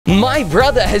My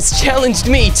brother has challenged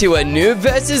me to a noob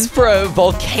versus pro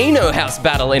volcano house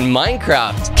battle in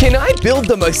Minecraft. Can I build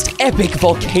the most epic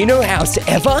volcano house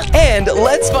ever? And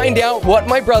let's find out what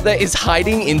my brother is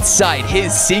hiding inside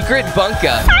his secret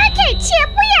bunker. Okay, Chip,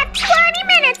 we have 20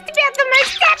 minutes to build the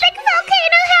most epic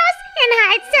volcano house and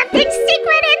hide something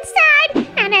secret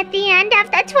inside. And at the end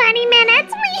of the 20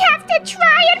 minutes, we have to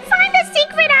try and find the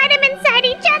secret item inside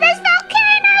each other's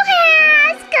volcano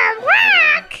house. Good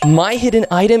luck! My hidden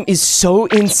item is so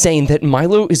insane that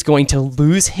Milo is going to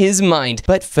lose his mind.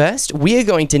 But first, we are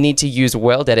going to need to use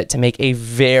World Edit to make a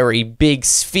very big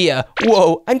sphere.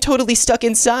 Whoa, I'm totally stuck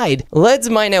inside. Let's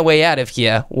mine our way out of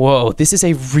here. Whoa, this is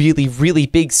a really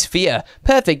big sphere.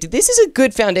 Perfect, this is a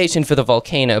good foundation for the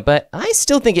volcano, but I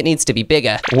still think it needs to be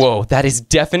bigger. Whoa, that is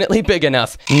definitely big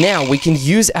enough. Now we can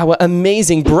use our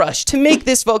amazing brush to make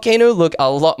this volcano look a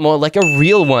lot more like a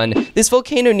real one. This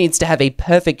volcano needs to have a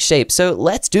perfect shape, so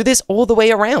let's do this all the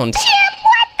way around. Chip,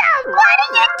 what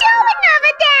are you doing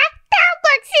over there? That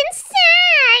looks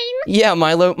insane! Yeah,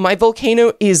 Milo, my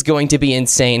volcano is going to be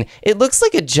insane. It looks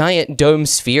like a giant dome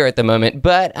sphere at the moment,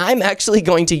 but I'm actually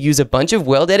going to use a bunch of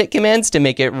World Edit commands to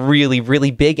make it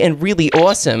really big and really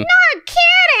awesome. No kidding!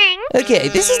 Okay,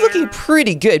 this is looking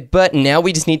pretty good, but now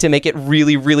we just need to make it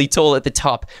really tall at the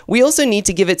top. We also need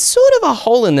to give it sort of a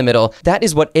hole in the middle. That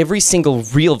is what every single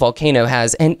real volcano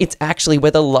has, and it's actually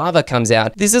where the lava comes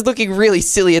out. This is looking really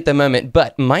silly at the moment,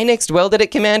 but my next World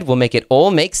Edit command will make it all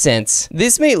make sense.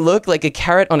 This may look like a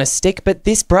carrot on a stick, but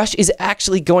this brush is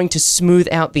actually going to smooth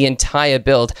out the entire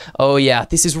build. Oh yeah,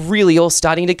 this is really all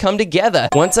starting to come together.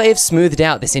 Once I have smoothed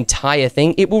out this entire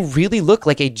thing, it will really look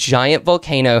like a giant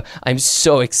volcano. I'm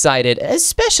so excited,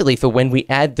 especially for when we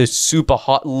add the super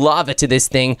hot lava to this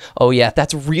thing. Oh yeah,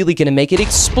 that's really gonna make it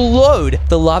explode.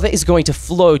 The lava is going to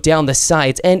flow down the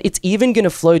sides, and it's even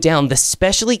gonna flow down the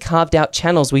specially carved out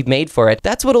channels we've made for it.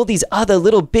 That's what all these other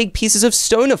little big pieces of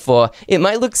stone are for. It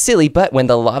might look silly, but when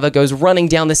the lava goes running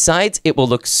down the sides, it will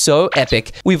look so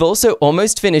epic. We've also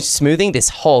almost finished smoothing this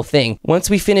whole thing. Once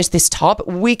we finish this top,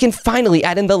 we can finally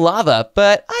add in the lava,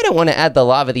 but I don't want to add the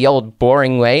lava the old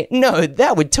boring way. No,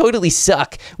 that would totally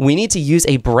suck. We need to use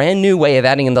a brand new way of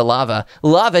adding in the lava.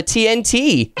 Lava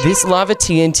TNT! This lava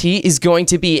TNT is going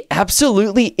to be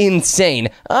absolutely insane.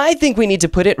 I think we need to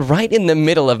put it right in the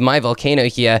middle of my volcano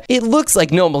here. It looks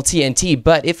like normal TNT,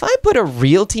 but if I put a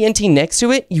real TNT next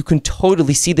to it, you can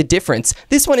totally see the difference.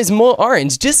 This one is more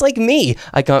orange, just like me.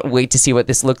 I can't wait to see what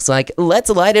this looks like. Let's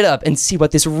light it up and see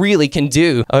what this really can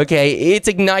do. Okay, it's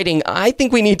igniting. I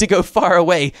think we need to go far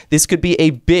away. This could be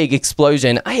a big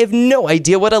explosion. I have no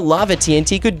idea what a lava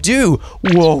TNT could do.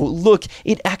 Whoa, look,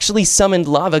 it actually summoned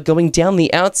lava going down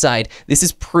the outside. This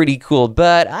is pretty cool,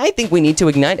 but I think we need to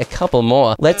ignite a couple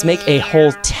more. Let's make a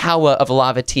whole tower of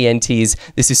lava TNTs.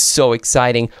 This is so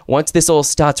exciting. Once this all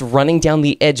starts running down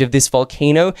the edge of this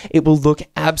volcano, it will look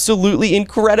absolutely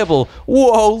incredible.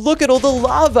 Whoa, look at all the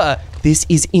lava. This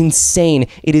is insane.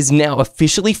 It is now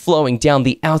officially flowing down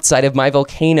the outside of my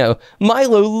volcano.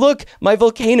 Milo, look, my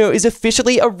volcano is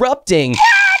officially erupting.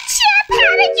 Chip,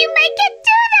 how did you make it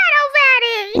do that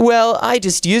already? Well, I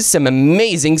just used some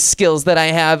amazing skills that I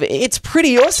have. It's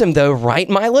pretty awesome though, right,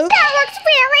 Milo? That looks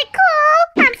really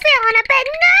cool. I'm feeling a bit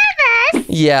nervous.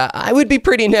 Yeah, I would be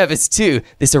pretty nervous too.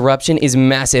 This eruption is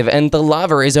massive and the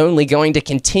lava is only going to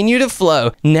continue to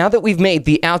flow. Now that we've made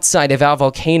the outside of our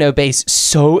volcano base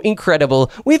so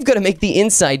incredible, we've got to make the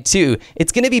inside too.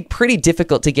 It's going to be pretty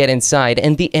difficult to get inside,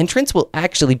 and the entrance will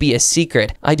actually be a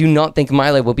secret. I do not think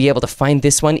Milo will be able to find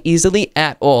this one easily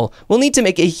at all. We'll need to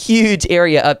make a huge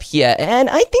area up here, and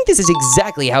I think this is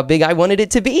exactly how big I wanted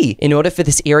it to be. In order for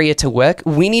this area to work,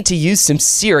 we need to use some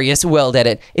serious World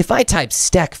Edit. If I type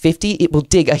stack 50, it will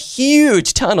dig a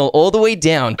huge tunnel all the way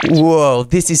down. Whoa,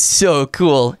 this is so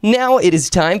cool. Now it is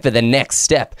time for the next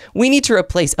step. We need to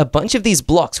replace a bunch of these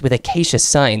blocks with acacia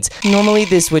signs. Normally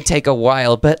this would take a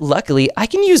while, but luckily I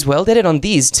can use World Edit on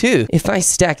these too. If I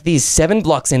stack these 7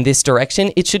 blocks in this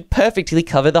direction, it should perfectly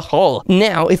cover the hole.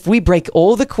 Now, if we break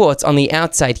all the quartz on the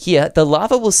outside here, the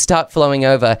lava will start flowing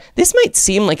over. This might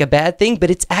seem like a bad thing, but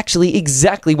it's actually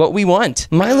exactly what we want.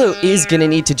 Milo is gonna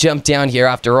need to jump down here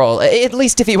after all, at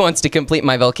least if he wants to complete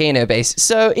my volcano base,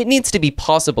 so it needs to be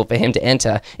possible for him to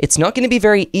enter. It's not gonna be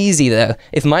very easy though.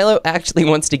 If Milo actually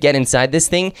wants to get inside this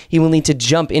thing, he will need to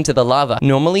jump into the lava.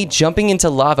 Normally, jumping into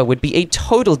lava would be a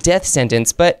total death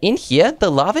sentence, but in here,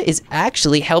 the lava is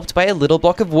actually helped by a little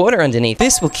block of water underneath.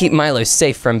 This will keep Milo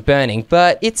safe from burning,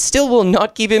 but it still will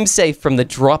not keep him safe from the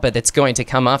dropper that's going to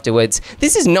come afterwards.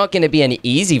 This is not going to be an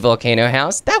easy volcano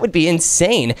house. That would be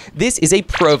insane. This is a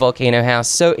pro volcano house,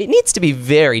 so it needs to be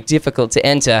very difficult to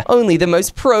enter. Only the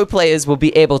most pro players will be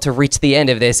able to reach the end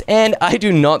of this, and I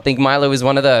do not think Milo is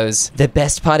one of those. The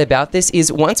best part about this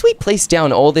is once we place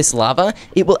down all this lava,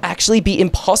 it will actually be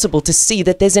impossible to see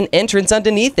that there's an entrance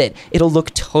underneath it. It'll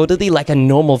look totally like a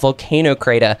normal volcano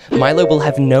crater. Milo will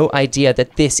have no idea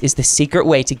that this is the secret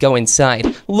way to go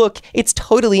inside. Look, it's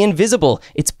totally invisible.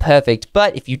 It's perfect,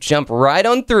 but if you jump right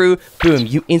on through, boom,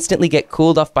 you instantly get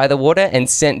cooled off by the water and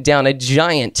sent down a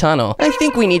giant tunnel. I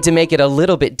think we need to make it a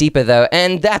little bit deeper though,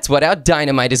 and that's what our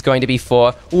dynamite is going to be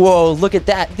for. Whoa, look at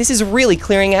that. This is really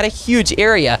clearing out a huge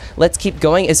area. Let's keep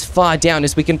going as far down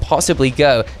as we can possibly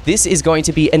go. This is going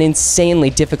to be an insanely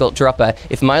difficult dropper.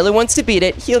 If Milo wants to beat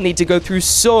it, he'll need to go through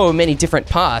so many different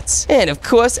parts. And of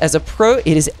course, as a pro, it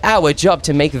is our job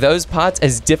to make those parts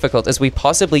as difficult as we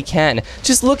possibly can.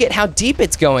 Just look at how deep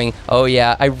it's going. Oh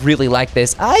yeah, I really like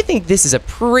this. I think this is a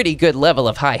pretty good level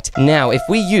of height. Now, if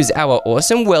we use our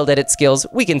awesome world edit skills,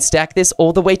 we can stack this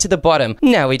all the way to the bottom.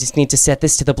 Now we just need to set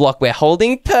this to the block we're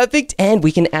holding. Perfect. And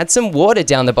we can add some water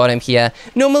down the bottom here.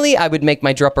 Normally, I would make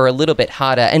my dropper a little bit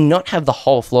harder and not have the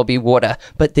whole floor be water,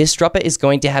 but this dropper is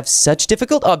going to have such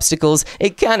difficult obstacles,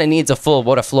 it kind of needs a full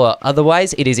water floor,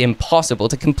 otherwise it is impossible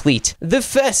to complete. The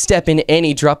first step in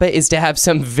any dropper is to have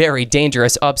some very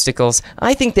dangerous obstacles.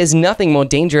 I think there's nothing more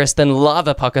dangerous than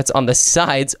lava pockets on the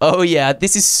sides. Oh yeah,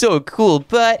 this is so cool,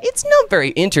 but it's not very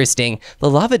interesting. The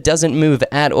lava doesn't move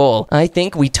at all. I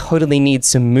think we totally need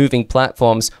some moving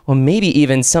platforms, or maybe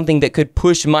even something that could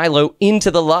push Milo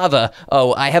into the lava.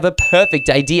 Oh, I have a perfect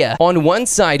idea. On one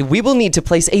side, we will need to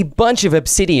place a bunch of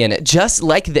obsidian, just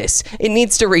like this. It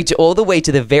needs to reach all the way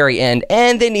to the very end,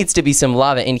 and there needs to be some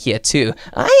lava in here too.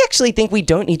 I actually think we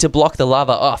don't need to block the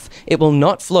lava off. It will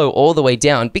not flow all the way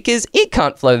down because it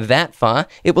can't flow that far.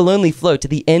 It will only flow to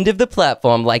the end of the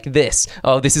platform like this.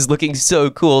 Oh, this is looking so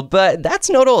cool, but that's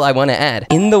not all I want to add.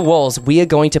 In the walls, we are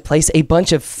going to place a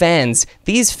bunch of fans.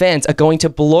 These fans are going to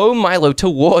blow Milo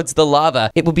towards the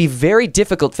lava. It will be very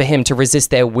difficult for him to resist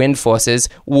their wind forces.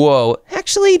 Whoa,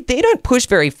 actually, they don't push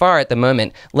very far at the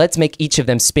moment. Let's make each of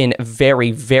them spin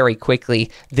very, very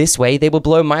quickly. This way, they will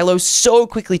blow Milo so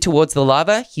quickly towards the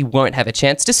lava, he won't have a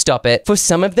chance to stop it. For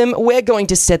some of them, we're going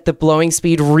to set the blowing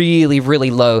speed really,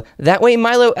 really low. That way,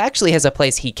 Milo actually has a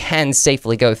place he can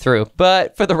safely go through.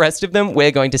 But for the rest of them,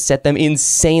 we're going to set them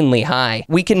insanely high.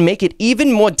 We can make it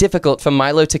even more difficult for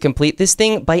Milo to complete this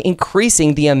thing by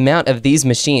increasing the amount of these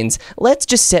machines. Let's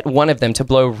just set one of them to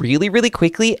blow really, really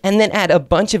quickly and then add a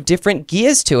bunch of different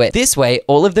gears to it. This way,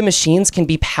 all of the machines can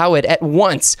be powered at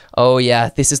once. Oh yeah,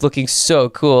 this is looking so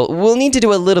cool. We'll need to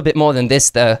do a little bit more than this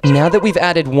though. Now that we've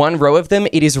added one row of them,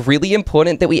 it is really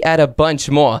important that we add a bunch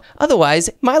more. Otherwise,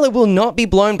 Milo will not be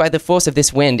blown by the force of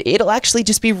this wind. It'll actually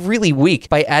just be really weak.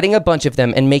 By adding a bunch of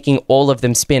them and making all of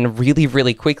them spin really,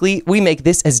 really quickly, we make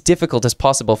this as difficult as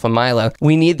possible for Milo.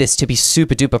 We need this to be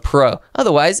super duper pro.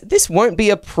 Otherwise, this won't be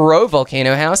a pro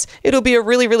volcano house. It'll be a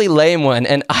really, really lame one,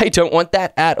 and I don't want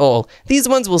that at all. These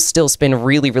ones will still spin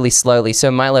really, really slowly,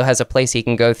 so Milo has a place he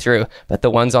can go through. But the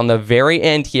ones on the very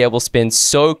end here will spin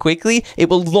so quickly, it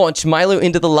will launch Milo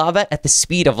into the lava at the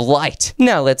speed of light.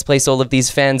 Now let's place all of these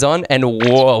fans on, and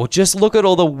whoa, just look at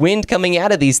all the wind coming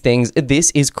out of these things.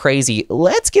 This is crazy.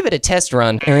 Let's give it a test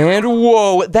run. And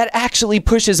whoa, that actually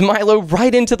pushes Milo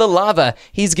right into the lava.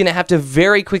 He's gonna have to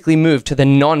very quickly move to the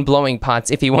non-blowing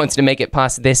parts if he wants to make it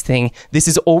past this thing. This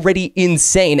is already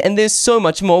insane, and there's so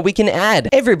much more we can add.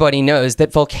 Everybody knows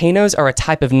that volcanoes are a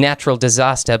type of natural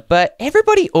disaster, but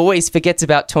everybody always forgets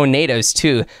about tornadoes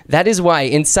too. That is why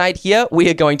inside here, we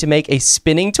are going to make a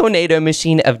spinning tornado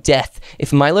machine of death.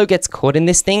 If Milo gets caught in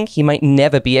this thing, he might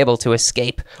never be able to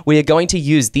escape. We are going to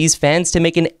use these fans to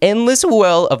make an endless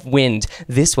whirl of wind.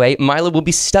 This way, Milo will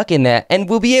be stuck in there, and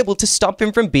we'll be able to stop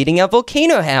him from beating our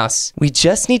volcano house. We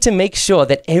just need to make sure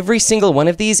that every single one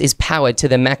of these is powered to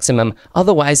the maximum.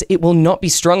 Otherwise, it will not be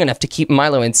strong enough to keep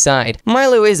Milo inside.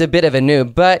 Milo is a bit of a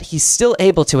noob, but he's still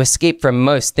able to escape from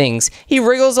most things. He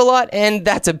wriggles a lot, and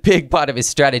that's a big part of his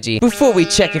strategy. Before we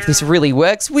check if this really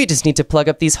works, we just need to plug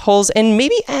up these holes and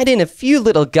maybe add in a few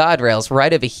little guardrails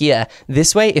right over here.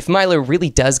 This way, if Milo really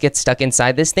does get stuck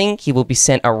inside this thing, he will be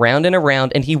sent around and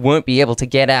around, and he won't be able to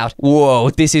get out. Whoa,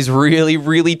 this is really,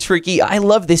 really tricky. I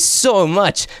love this so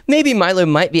much. Maybe Milo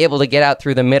might be able to get out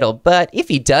through the middle, but if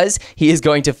he does, he is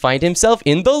going to find himself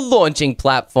in the launching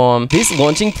platform. This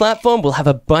launching platform will have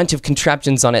a bunch of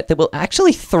contraptions on it that will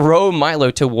actually throw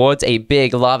Milo towards a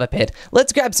big lava pit.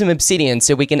 Let's grab some obsidian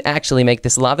so we can actually make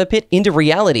this lava pit into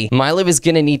reality. Milo is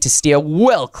gonna need to steer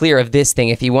well clear of this thing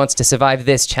if he wants to survive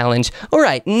this challenge.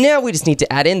 Alright, now we just need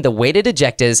to add in the weighted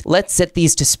ejectors. Let's set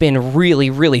these to spin really,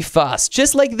 really fast,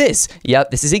 just like this.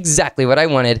 Yep, this is exactly what I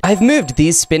wanted. I've moved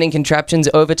these spinning contraptions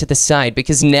over to the side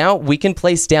because now we can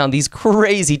place down these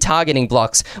crazy targeting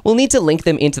blocks. We'll need to link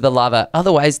them into the lava,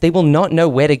 otherwise they will not know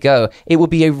where to go. It would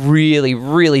be a really,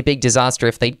 really big disaster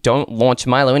if they don't launch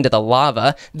Milo into the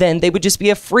lava. Then they would just be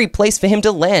a free place for him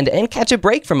to land and catch a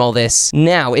break from all this.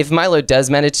 Now, if Milo does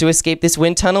manage to escape this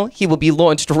wind tunnel, he will be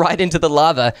launched right into the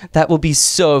lava. That will be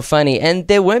so funny, and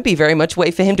there won't be very much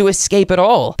way for him to escape at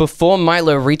all. Before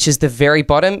Milo reaches the very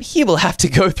bottom, he will have to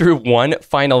go through one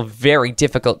final very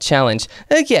difficult challenge.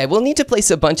 Okay, we'll need to place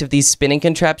a bunch of these spinning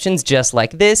contraptions just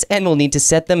like this, and we'll need to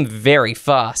set them very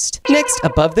fast. Next,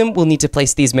 above them, we'll need to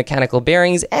place these mechanical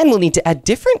bearings, and we'll need to add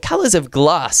different colors of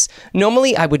glass.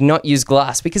 Normally, I would not use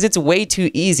glass because it's way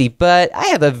too easy, but I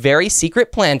have a very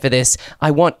secret plan for this. I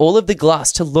want all of the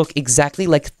glass to look exactly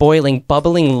like boiling,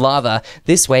 bubbling lava.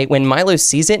 This way, when Milo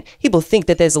sees it, he will think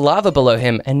that there's lava below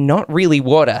him and not really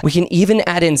water. We can even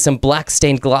add in some black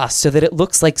stained glass so that it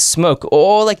looks like smoke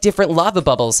or like different lava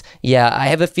bubbles. Yeah, I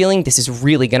have a feeling this is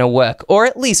really gonna work, or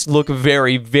at least look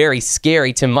very, very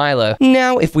scary to Milo.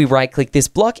 Now, if we right-click this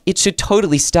block, it should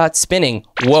totally start spinning.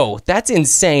 Whoa, that's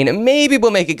insane. Maybe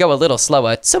we'll make it go a little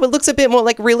slower so it looks a bit more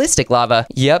like realistic lava.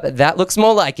 Yep, that looks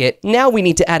more like it. Now we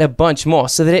need to add a bunch more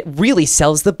so that it really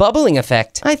sells the bubbling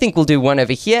effect. I think we'll do one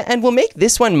over here, and we'll make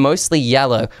this one mostly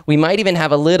yellow. We might even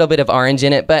have a little bit of orange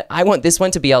in it, but I want this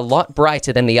one to be a lot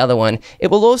brighter than the other one.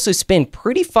 It will also spin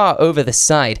pretty far over the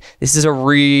side. This is a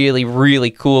really,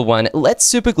 really cool one. Let's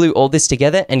super glue all this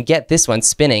together and get this one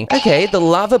spinning. Okay, the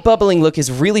lava bubbling look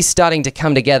is really starting to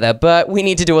come together, but we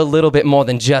need to do a little bit more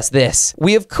than just this.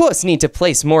 We of course need to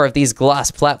place more of these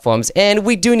glass platforms, and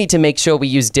we do need to make sure we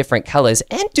use different colors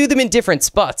and do them in different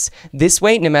spots. This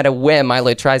way, no matter where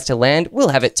Milo tries to land, we'll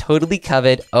have it totally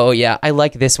covered. Oh yeah, I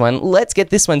like this one. Let's get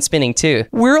this one spinning too.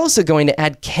 We're also going to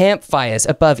add campfires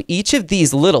above each of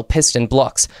these little piston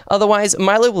blocks. Otherwise,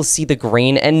 Milo will see the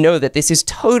green and know that this is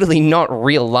totally not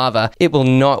real lava. It will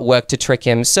not work to trick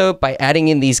him. So by adding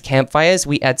in these campfires,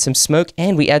 we add some smoke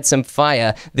and we add some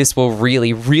fire. This will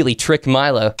really, really trick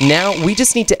Milo. Now, we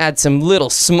just need to add some little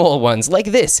small ones like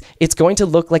this. It's going to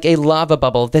look like a lava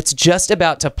bubble that's just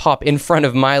about to pop in front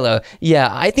of Milo. Yeah,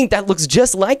 I think that looks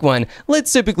just like one.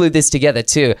 Let's super glue this together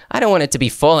too. I don't want it to be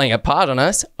falling apart on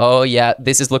us. Oh yeah,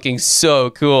 this is looking so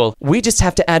cool. We just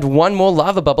have to add one more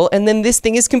lava bubble and then this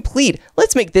thing is complete.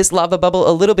 Let's make this lava bubble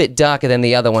a little bit darker than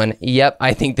the other one. Yep,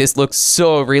 I think this looks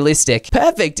so realistic.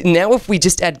 Perfect. Now if we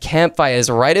just add campfires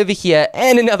right over here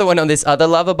and another one on this other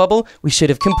lava bubble, we should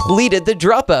have completed the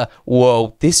dropper.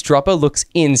 Whoa, this dropper looks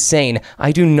insane.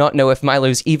 I do not know if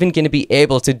Milo's even going to be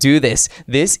able to do this.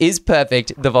 This is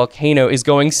perfect. The volcano is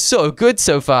going so good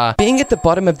so far. Being at the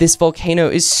bottom of this volcano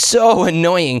is so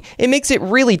annoying. It makes it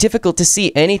really difficult to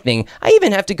see anything. I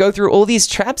even have to go through all these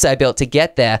traps I built to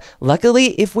get there.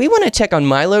 Luckily, if we want to check on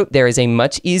Milo, there is a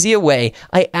much easier way.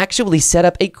 I actually set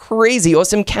up a crazy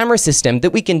awesome camera system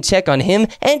that we can check on him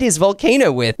and his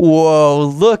volcano with. Whoa,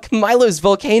 look, Milo's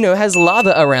volcano has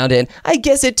lava around it. I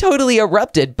guess it totally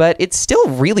erupted, but it's still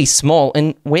really small.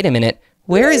 And wait a minute,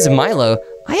 where is Milo?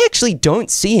 I actually don't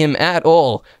see him at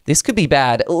all. This could be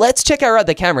bad. Let's check our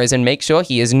other cameras and make sure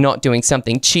he is not doing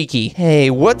something cheeky. Hey,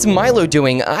 what's Milo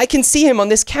doing? I can see him on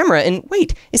this camera, and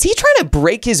wait, is he trying to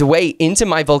break his way into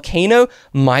my volcano?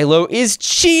 Milo is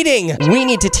cheating! We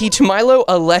need to teach Milo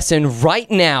a lesson right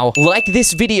now. Like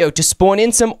this video to spawn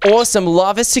in some awesome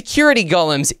lava security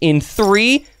golems in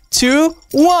 3, 2,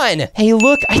 1. Hey,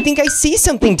 look, I think I see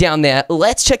something down there.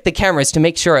 Let's check the cameras to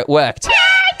make sure it worked.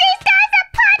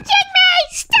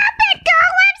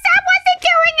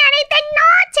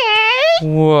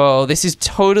 Whoa, this is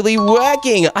totally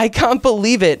working! I can't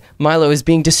believe it! Milo is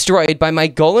being destroyed by my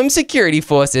golem security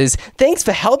forces. Thanks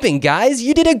for helping, guys.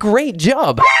 You did a great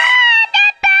job.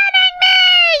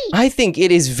 I think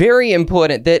it is very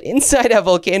important that inside our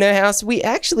volcano house, we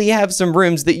actually have some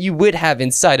rooms that you would have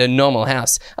inside a normal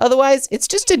house. Otherwise, it's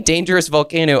just a dangerous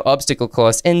volcano obstacle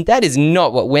course, and that is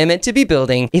not what we're meant to be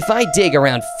building. If I dig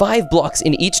around 5 blocks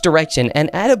in each direction and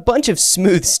add a bunch of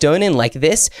smooth stone in like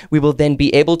this, we will then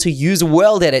be able to use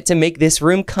World Edit to make this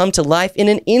room come to life in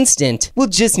an instant. We'll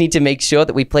just need to make sure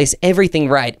that we place everything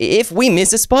right. If we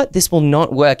miss a spot, this will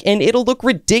not work, and it'll look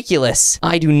ridiculous.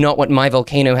 I do not want my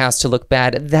volcano house to look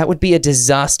bad. That would be a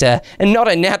disaster, and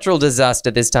not a natural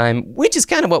disaster this time, which is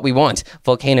kind of what we want.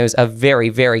 Volcanoes are very,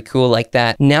 very cool like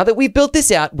that. Now that we've built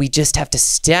this out, we just have to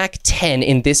stack 10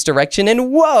 in this direction,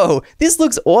 and whoa, this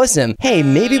looks awesome. Hey,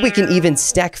 maybe we can even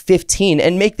stack 15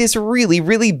 and make this really,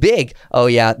 really big. Oh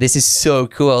yeah, this is so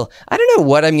cool. I don't know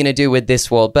what I'm gonna do with this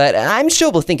wall, but I'm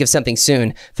sure we'll think of something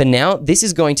soon. For now, this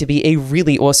is going to be a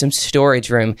really awesome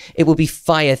storage room. It will be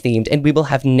fire themed, and we will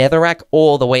have netherrack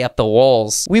all the way up the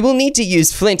walls. We will need to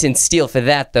use flint flint and steel for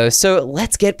that though, so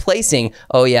let's get placing.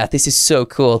 Oh yeah, this is so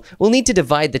cool. We'll need to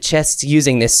divide the chests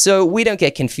using this so we don't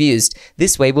get confused.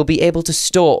 This way we'll be able to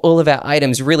store all of our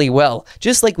items really well,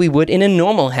 just like we would in a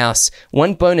normal house.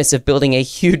 One bonus of building a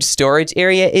huge storage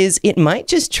area is it might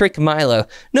just trick Milo.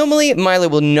 Normally, Milo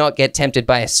will not get tempted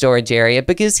by a storage area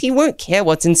because he won't care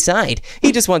what's inside.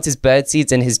 He just wants his bird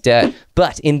seeds and his dirt.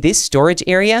 But in this storage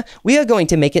area, we are going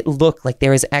to make it look like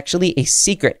there is actually a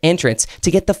secret entrance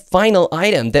to get the final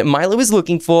item that Milo is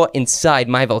looking for inside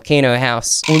my volcano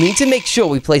house. We'll need to make sure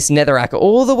we place netherrack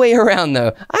all the way around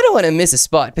though. I don't want to miss a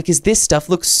spot because this stuff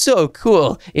looks so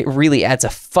cool. It really adds a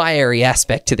fiery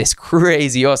aspect to this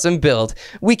crazy awesome build.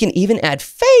 We can even add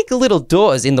fake little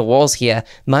doors in the walls here.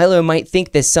 Milo might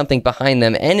think there's something behind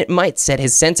them and it might set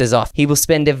his senses off. He will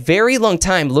spend a very long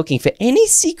time looking for any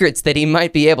secrets that he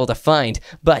might be able to find,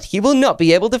 but he will not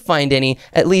be able to find any,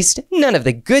 at least none of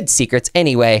the good secrets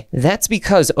anyway. That's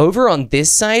because over on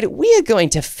this side, we are going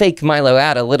to fake Milo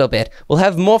out a little bit. We'll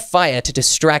have more fire to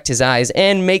distract his eyes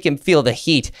and make him feel the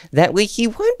heat. That way he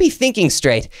won't be thinking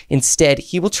straight. Instead,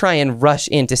 he will try and rush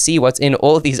in to see what's in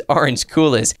all these orange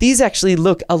coolers. These actually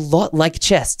look a lot like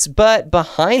chests, but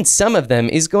behind some of them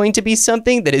is going to be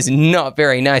something that is not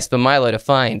very nice for Milo to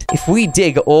find. If we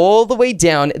dig all the way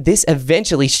down, this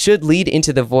eventually should lead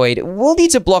into the void. We'll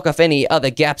need to block off any other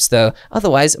gaps though,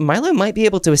 otherwise Milo might be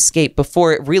able to escape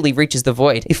before it really reaches the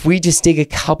void. If we just dig a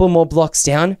couple more blocks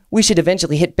down, we should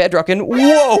eventually hit bedrock and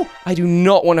whoa! I do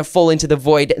not want to fall into the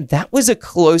void. That was a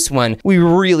close one. We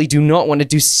really do not want to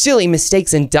do silly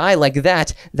mistakes and die like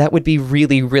that. That would be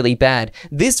really, really bad.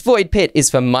 This void pit is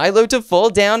for Milo to fall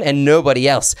down and nobody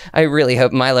else. I really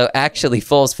hope Milo actually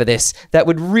falls for this. That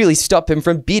would really stop him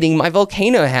from beating my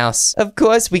volcano house. Of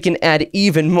course, we can add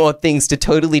even more things to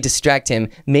totally distract him.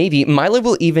 Maybe Milo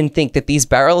will even think that these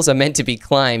barrels are meant to be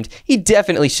climbed. He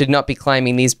definitely should not be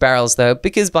climbing these barrels though,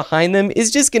 because behind them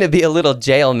is just going to be a little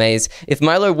jail maze. If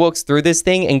Milo walks through this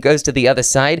thing and goes to the other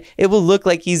side, it will look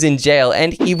like he's in jail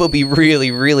and he will be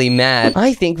really, really mad.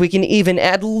 I think we can even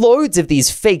add loads of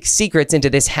these fake secrets into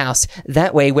this house.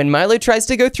 That way, when Milo tries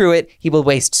to go through it, he will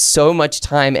waste so much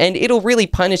time and it'll really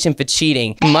punish him for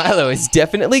cheating. Milo is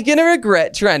definitely gonna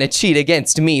regret trying to cheat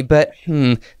against me, but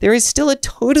there is still a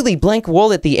totally blank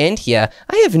wall at the end here.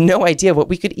 I have no idea what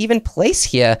we could even place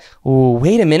here. Oh,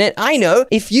 wait a minute. I know.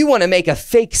 If you want to make a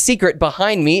fake secret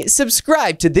behind me,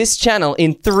 subscribe to this channel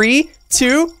in 3,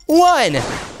 2, 1.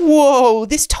 Whoa,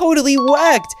 this totally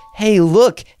worked. Hey,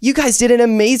 look, you guys did an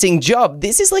amazing job.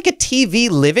 This is like a TV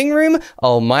living room.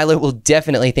 Oh, Milo will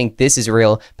definitely think this is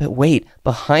real. But wait,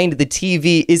 behind the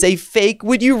TV is a fake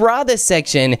would you rather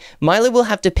section. Milo will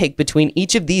have to pick between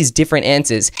each of these different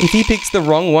answers. If he picks the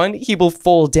wrong one, he will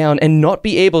fall down and not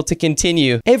be able to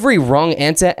continue. Every wrong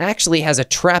answer actually has a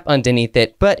trap underneath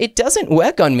it, but it doesn't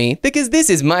work on me because this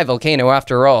is my volcano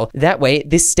after all. That way,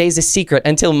 this stays a secret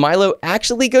until Milo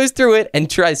actually goes through it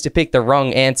and tries to pick the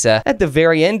wrong answer. At the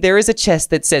very end, there is a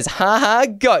chest that says, haha,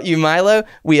 got you, Milo.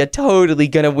 We are totally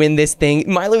gonna win this thing.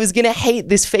 Milo is gonna hate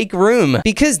this fake room.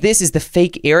 Because this is the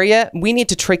fake area, we need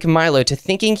to trick Milo to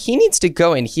thinking he needs to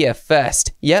go in here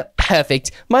first. Yep,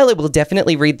 perfect. Milo will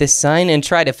definitely read this sign and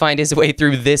try to find his way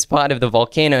through this part of the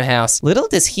volcano house. Little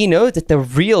does he know that the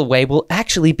real way will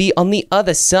actually be on the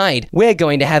other side. We're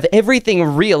going to have everything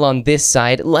real on this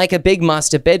side, like a big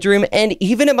master bedroom and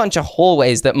even a bunch of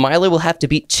hallways that Milo will have to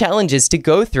beat challenges to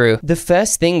go through. The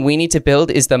first thing we need to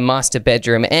build is the master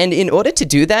bedroom, and in order to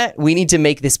do that, we need to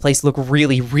make this place look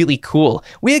really, really cool.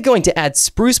 We are going to add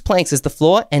spruce planks as the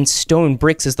floor and stone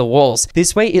bricks as the walls.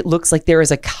 This way it looks like there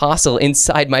is a castle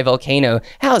inside my volcano.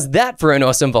 How's that for an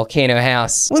awesome volcano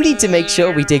house? We'll need to make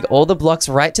sure we dig all the blocks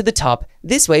right to the top.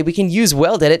 This way we can use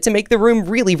Weld Edit to make the room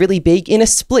really, really big in a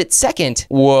split second.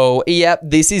 Whoa, yep,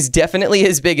 this is definitely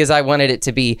as big as I wanted it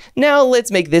to be. Now let's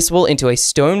make this wall into a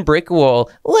stone brick wall.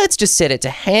 Let's just set it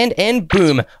to hand and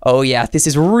boom. Oh yeah, this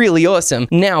is really awesome.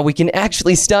 Now we can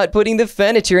actually start putting the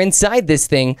furniture inside this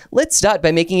thing. Let's start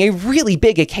by making a really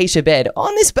big acacia bed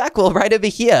on this back wall right over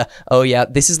here. Oh yeah,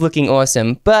 this is looking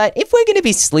awesome. But if we're gonna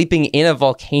be sleeping in a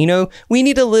volcano, we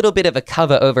need a little bit of a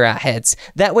cover over our heads.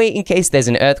 That way, in case there's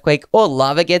an earthquake or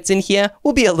lava gets in here,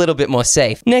 we'll be a little bit more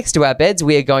safe. Next to our beds,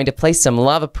 we are going to place some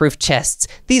lava-proof chests.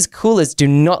 These coolers do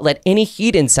not let any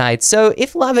heat inside, so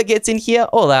if lava gets in here,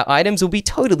 all our items will be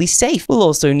totally safe. We'll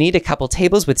also need a couple tables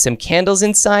tables with some candles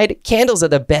inside. Candles are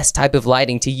the best type of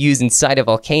lighting to use inside a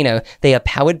volcano. They are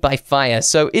powered by fire,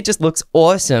 so it just looks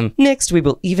awesome. Next, we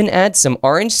will even add some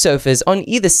orange sofas on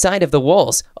either side of the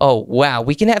walls. Oh wow,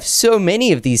 we can have so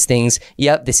many of these things.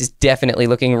 Yep, this is definitely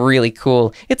looking really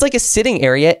cool. It's like a sitting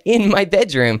area in my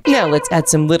bedroom. Now let's add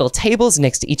some little tables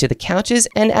next to each of the couches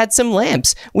and add some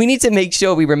lamps. We need to make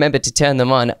sure we remember to turn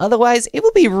them on, otherwise it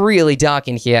will be really dark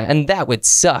in here and that would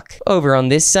suck. Over on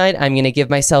this side, I'm gonna give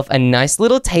myself a nice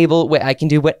little table where I can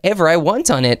do whatever I want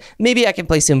on it. Maybe I can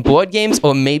play some board games,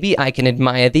 or maybe I can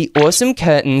admire the awesome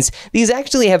curtains. These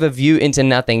actually have a view into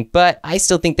nothing, but I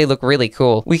still think they look really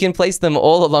cool. We can place them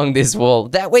all along this wall.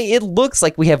 That way it looks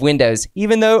like we have windows,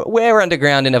 even though we're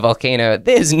underground in a volcano.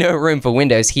 There's no room for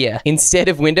windows here. Instead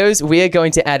of windows, we are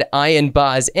going to add iron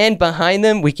bars, and behind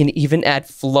them, we can even add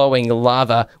flowing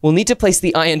lava. We'll need to place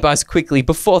the iron bars quickly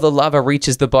before the lava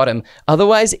reaches the bottom.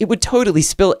 Otherwise, it would totally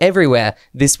spill everywhere.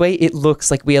 This way, it looks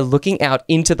like we are looking out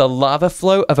into the lava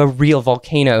flow of a real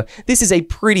volcano. This is a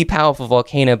pretty powerful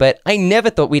volcano, but I never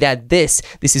thought we'd add this.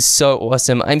 This is so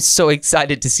awesome. I'm so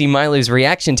excited to see Milo's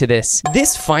reaction to this.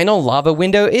 This final lava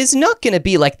window is not going to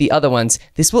be like the other ones.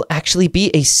 This will actually be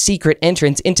a secret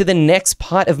entrance into the next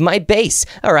part of my base.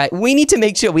 All right, we need to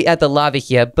make sure we add the lava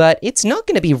here, but it's not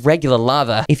going to be regular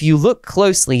lava. If you look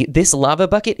closely, this lava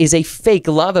bucket is a fake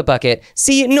lava bucket.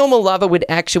 See, normal lava would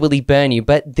actually burn you,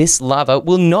 but this lava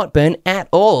will not burn at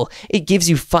all. It gives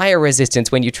you fire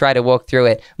resistance when you try to walk through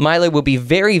it. Milo will be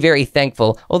very, very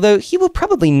thankful, although he will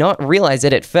probably not realize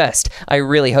it at first. I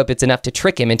really hope it's enough to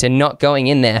trick him into not going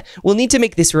in there. We'll need to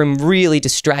make this room really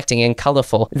distracting and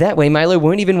colorful. That way Milo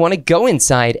won't even want to go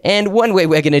inside. And one way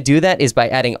we're going to do that is by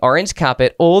adding orange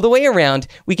carpet all the way around.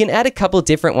 We can add a couple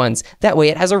different ones. That way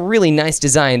it has a really nice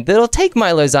design that'll take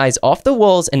Milo's eyes off the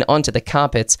walls and onto the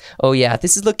carpets. Oh yeah,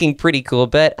 this is looking pretty cool,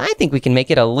 but I think we can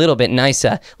make it a little bit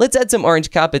nicer. Let's add some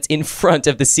orange carpets in front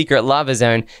of the secret lava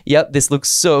zone. Yep, this looks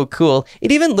so cool.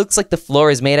 It even looks like the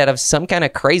floor is made out of some kind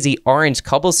of crazy orange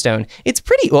cobblestone. It's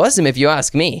pretty awesome if you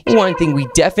ask me. One thing we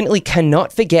definitely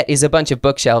cannot forget is a bunch of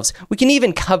bookshelves. We can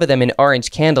even cover them in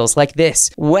orange candles like this.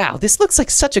 Wow, this looks like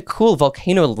such a cool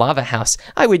volcano lava house.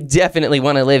 I would definitely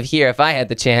want to live here if I had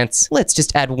the chance. Let's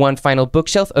just add one final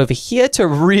bookshelf over here to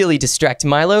really distract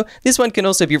Milo. This one can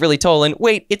also be really tall, and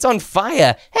wait, it's on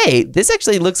fire. Hey, this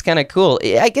actually looks kind of cool.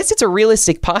 I guess it's a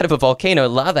realistic part of a volcano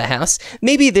lava house.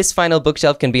 Maybe this final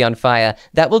bookshelf can be on fire.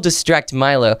 That will distract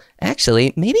Milo.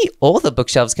 Actually, maybe all the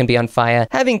bookshelves can be on fire.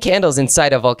 Having candles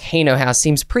inside a volcano house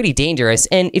seems pretty dangerous,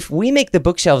 and if we make the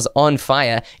bookshelves on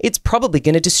fire, it's probably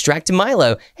going to distract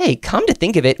Milo. Hey, come to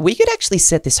think of it, we could actually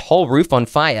set this whole roof on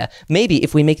fire. Maybe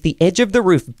if we make the edge of the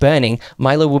roof burning,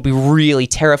 Milo will be really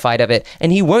terrified of it,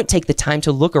 and he won't take the time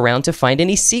to look around to find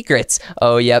any secrets.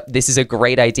 Oh yep, this is a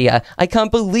great idea. I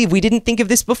can't believe we didn't think of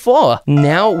this before.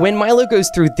 Now, when Milo goes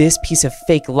through this piece of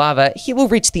fake lava, he will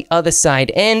reach the other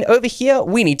side, and over here,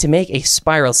 we need to make a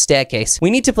spiral staircase.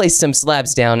 We need to place some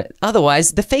slabs down,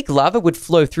 otherwise the fake lava would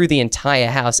flow through the entire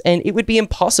house, and it would be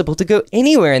impossible to go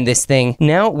anywhere in this thing.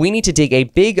 Now, we need to dig a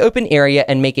big open area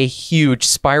and make a huge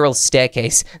spiral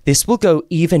staircase. This will go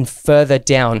even further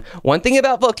down. One thing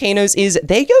about volcanoes is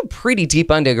they go pretty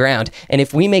deep underground, and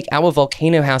if we make our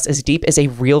volcano house as deep as a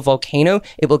real volcano,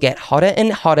 it will get hotter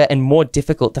and more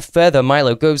difficult the further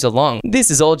Milo goes along.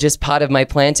 This is all just part of my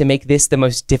plan to make this the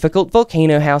most difficult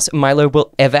volcano house Milo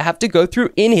will ever have to go through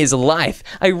in his life.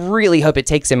 I really hope it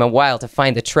takes him a while to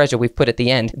find the treasure we've put at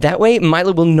the end. That way,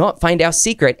 Milo will not find our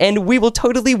secret, and we will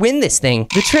totally win this thing.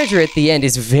 The treasure at the end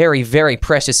is very, very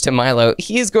precious to Milo.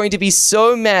 He is going to be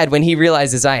so mad when he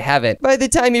realizes I have it. By the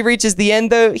time he reaches the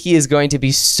end, though, he is going to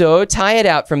be so tired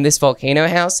out from this volcano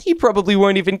house, he probably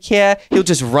won't even care. He'll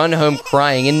just run home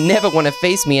crying and never want to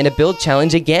face me in a build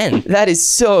challenge again. That is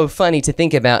so funny to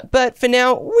think about, but for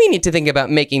now, we need to think about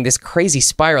making this crazy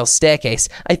spiral staircase.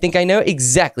 I think I know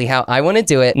exactly how I want to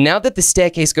do it. Now that the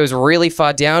staircase goes really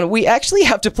far down, we actually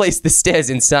have to place the stairs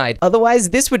inside. Otherwise,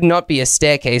 this would not be a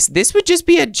staircase. This would just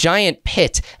be a giant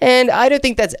pit, and I don't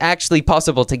think that's actually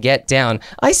possible to get down.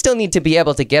 I still need to be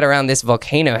able to get around this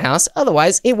volcano house.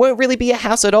 Otherwise, it won't really be a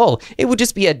house at all. It would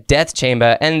just be a death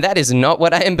chamber, and that is not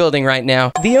what I am building right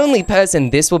now. The only person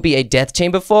this will be a death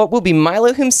chamber for will be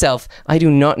Milo himself. I do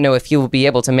not know if he will be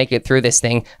able to make it through this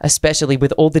thing, especially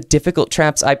with all the difficult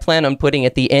traps I plan on putting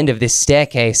at the end of this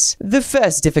staircase. The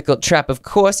first difficult trap, of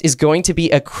course, is going to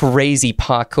be a crazy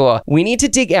parkour. We need to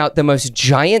dig out the most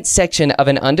giant section of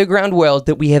an underground world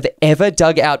that we have ever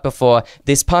dug out before.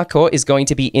 This parkour is going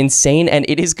to be insane, and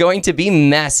it is going to be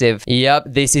massive. Yup,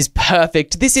 this is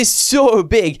perfect. This is so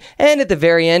big. And at the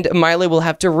very end, Milo will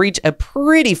have to reach a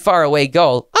pretty far away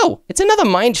goal. Oh, it's another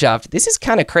mine shaft. This is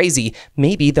kind of crazy.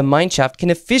 maybe the mineshaft can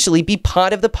officially be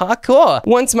part of the parkour.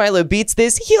 Once Milo beats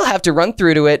this, he'll have to run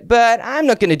through to it, but I'm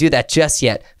not going to do that just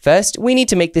yet. First, we need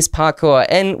to make this parkour,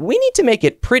 and we need to make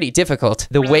it pretty difficult.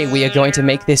 The way we are going to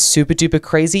make this super duper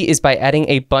crazy is by adding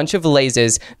a bunch of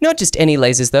lasers. Not just any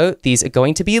lasers though, these are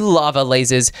going to be lava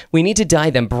lasers. We need to dye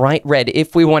them bright red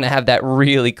if we want to have that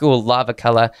really cool lava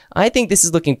color. I think this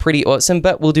is looking pretty awesome,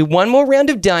 but we'll do one more round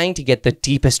of dyeing to get the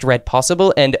deepest red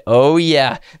possible, and oh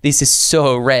yeah, this is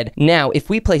so red. Now, if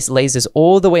we place lasers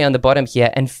all the way on the bottom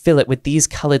here and fill it with these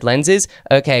colored lenses,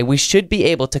 okay, we should be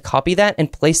able to copy that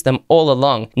and place them all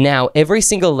along. Now, every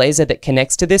single laser that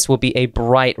connects to this will be a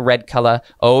bright red color.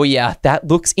 Oh yeah, that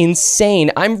looks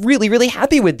insane. I'm really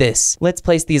happy with this. Let's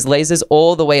place these lasers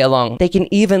all the way along. They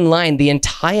can even line the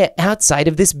entire outside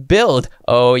of this build.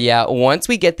 Oh yeah, once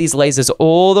we get these lasers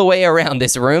all the way around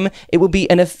this room, it will be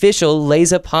an official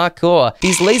laser parkour.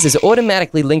 These lasers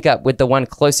automatically link up with the one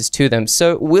closest to them,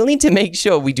 so we'll need to make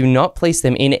sure we do not place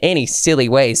them in any silly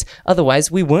ways.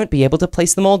 Otherwise, we won't be able to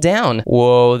place them all down.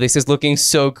 Whoa, this is looking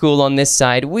so cool on this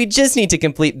side. We just need to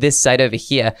complete this side over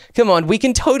here. Come on, we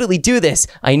can totally do this.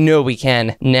 I know we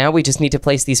can. Now we just need to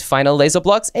place these final laser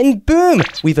blocks and boom,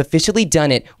 we've officially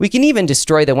done it. We can even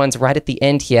destroy the ones right at the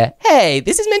end here. Hey,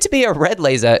 this is meant to be a red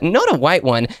laser, not a white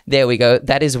one. There we go.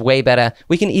 That is way better.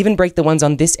 We can even break the ones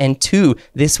on this end too.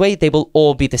 This way, they will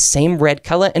all be the same red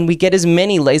color and we get as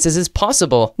many lasers as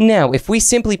possible. Now, if we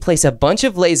simply place a bunch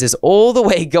of lasers all the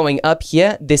way going up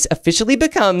here, this officially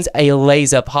becomes a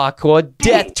laser parkour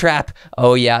death trap.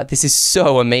 Oh yeah, this is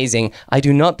so amazing. I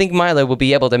do not think Milo will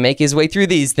be able to make his way through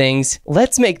these things.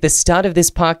 Let's make the start of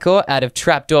this parkour out of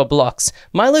trapdoor blocks.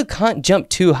 Milo can't jump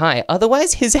too high,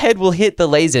 otherwise his head will hit the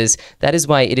lasers. That is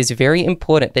why it is very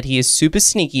important that he is super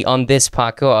sneaky on this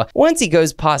parkour. Once he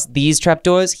goes past these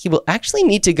trapdoors, he will actually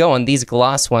need to go on these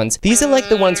glass ones. These are like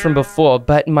the ones from before,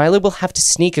 but Milo will have to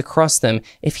sneak across them.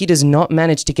 If he does not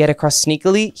manage to get across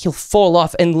sneakily, he'll fall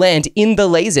off and land in the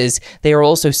lasers. They are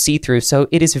also see-through, so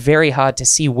it is very hard to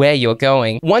see where you're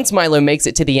going. Once Milo makes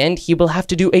it to the end, he will have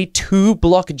to do a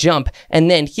 2-block jump, and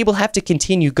then he will have to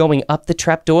continue going up the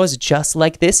trapdoors just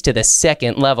like this to the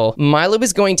second level. Milo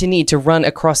is going to need to run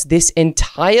across this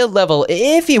entire level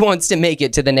if he wants to make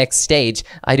it to the next stage.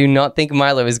 I do not think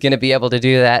Milo is going to be able to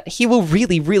do that. He will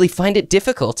really find it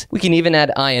difficult. We can even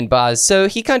add iron bars, so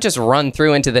he can't just run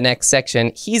through into the next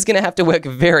section. He's going to have to work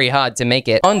very hard to make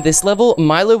it. On this level,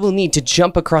 Milo will need to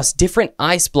jump across different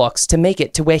ice blocks to make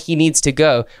it to where he needs to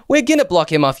go. We're gonna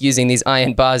block him off using these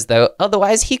iron bars though,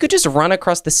 otherwise he could just run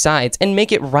across the sides and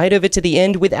make it right over to the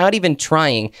end without even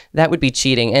trying. That would be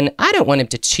cheating, and I don't want him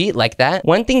to cheat like that.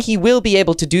 One thing he will be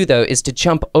able to do though is to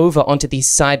jump over onto these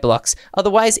side blocks.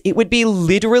 Otherwise, it would be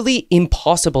literally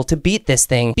impossible to beat this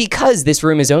thing. Because this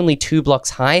room is only 2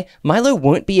 blocks high, Milo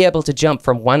won't be able to jump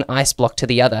from one ice block to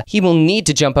the other. He will need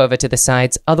to jump over to the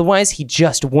sides, otherwise he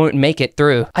just won't make it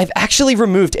through. I've actually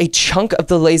removed a chunk of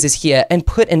the lasers here and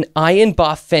put an iron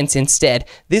bar fence instead.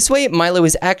 This way, Milo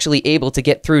is actually able to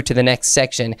get through to the next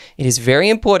section. It is very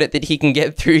important that he can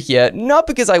get through here, not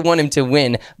because I want him to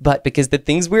win, but because the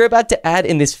things we're about to add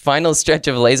in this final stretch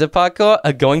of laser parkour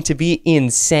are going to be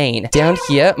insane. Down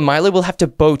here, Milo will have to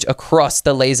boat across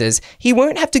the lasers. He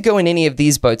won't have to go in any of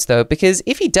these boats though, because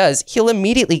if he does, he'll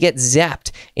immediately get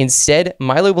zapped. Instead,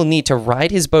 Milo will need to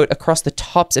ride his boat across the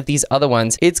tops of these other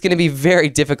ones. It's going to be very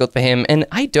difficult for him, and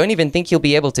I don't even think he'll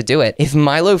be able to do it. If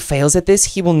Milo fails at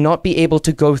this, he will not be able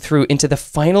to go through into the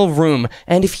final room,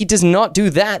 and if he does not do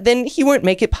that, then he won't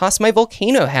make it past my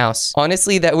volcano house.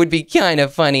 Honestly, that would be kind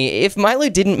of funny. If Milo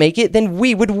didn't make it, then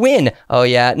we would win. Oh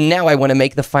yeah, now I want to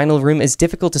make the final room as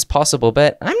difficult as possible,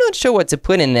 but I'm not sure what to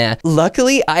put in there.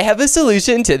 Luckily, I have a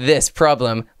solution to this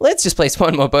problem. Let's just place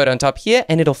one more boat on top here,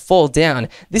 and it'll fall down.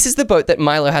 This is the boat that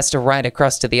Milo has to ride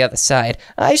across to the other side.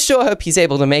 I sure hope he's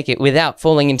able to make it without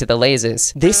falling into the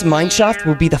lasers. This mineshaft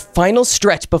will be the final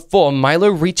stretch before Milo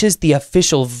reaches the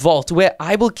official vault where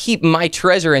I will keep my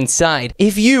treasure inside.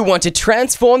 If you want to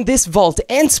transform this vault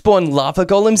and spawn lava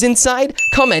golems inside,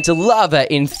 comment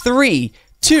lava in 3,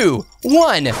 2,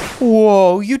 1.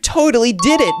 Whoa, you totally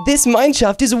did it. This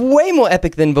mineshaft is way more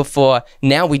epic than before.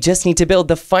 Now we just need to build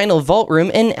the final vault room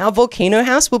and our volcano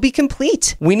house will be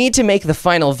complete. We need to make the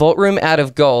final vault room out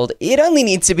of gold. It only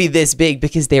needs to be this big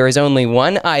because there is only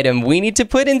one item we need to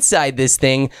put inside this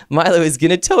thing. Milo is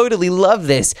gonna totally love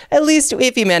this, at least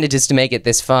if he manages to make it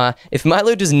this far. If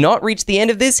Milo does not reach the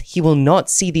end of this, he will not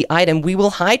see the item we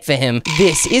will hide for him.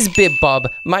 This is Bib Bob,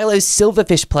 Milo's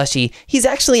silverfish plushie. He's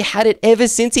actually had it ever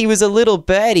since he was a little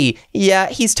birdie. Yeah,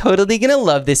 he's totally gonna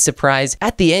love this surprise.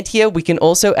 At the end here, we can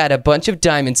also add a bunch of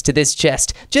diamonds to this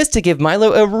chest, just to give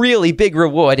Milo a really big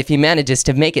reward if he manages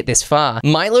to make it this far.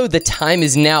 Milo, the time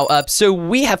is now up, so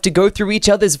we have to go through each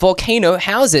other's volcano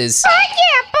houses. Oh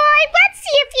yeah, boy! Let's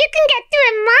see if you can get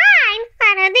through mine!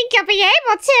 I don't think you'll be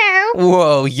able to.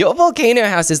 Whoa, your volcano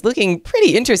house is looking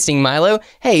pretty interesting, Milo.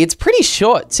 Hey, it's pretty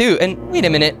short, too. And wait a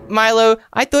minute, Milo,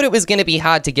 I thought it was gonna be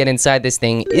hard to get inside this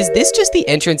thing. Is this just the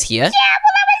entrance here? Yeah,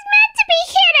 well, it was meant to be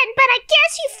hidden, but I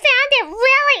guess you found it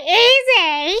really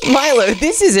easy. Milo,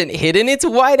 this isn't hidden. It's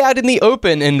wide out in the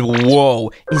open. And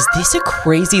whoa, is this a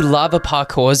crazy lava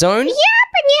parkour zone? Yep,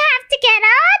 and you have to get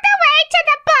all the way to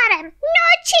the bottom. No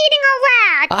cheating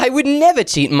allowed. I would never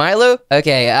cheat, Milo.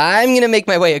 Okay, I'm gonna make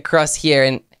my way across here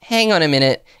and hang on a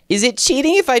minute. Is it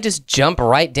cheating if I just jump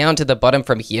right down to the bottom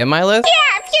from here, Milo?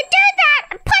 Yeah, if you do that,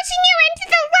 I'm pushing you into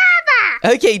the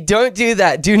lava. Okay, don't do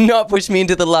that. Do not push me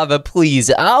into the lava, please.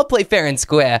 I'll play fair and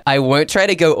square. I won't try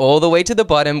to go all the way to the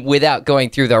bottom without going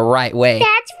through the right way.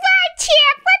 That's right,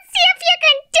 Chip. Let's see if you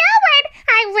can do it.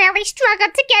 I really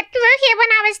struggled to get through here when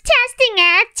I was testing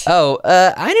it. Oh,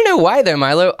 I don't know why though,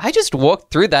 Milo. I just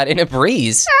walked through that in a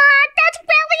breeze. That's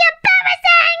really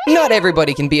embarrassing. Not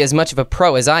everybody can be as much of a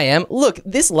pro as I am. Look,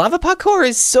 this lava parkour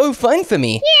is so fun for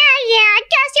me. Yeah, I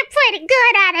guess you're pretty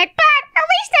good at it, but at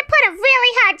least I put a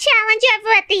really hard challenge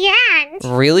over at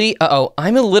the end. Really? Uh-oh,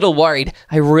 I'm a little worried.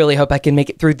 I really hope I can make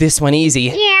it through this one easy.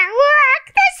 Yeah, look,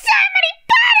 there's so many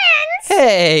buttons.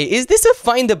 Hey, is this a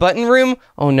find a button room?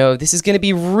 Oh no, this is gonna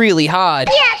be really hard.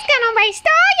 Yeah, it's gonna waste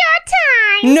all your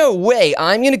time. No way!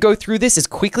 I'm gonna go through this as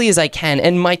quickly as I can,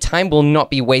 and my time will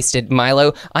not be wasted,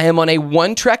 Milo. I am on a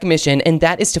one-track mission, and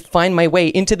that is to find my way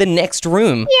into the next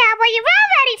room. Yeah, well, you're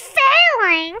already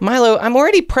failing. Milo, I'm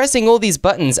already pressing all these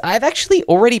buttons. I've actually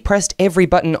already pressed every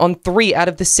button on 3 out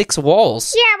of the 6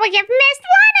 walls. Yeah, well, you've missed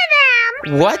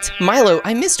one of them. What? Milo,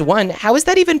 I missed one. How is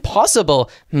that even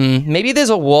possible? Maybe there's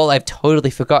a wall I've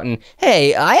totally forgotten.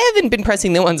 Hey, I haven't been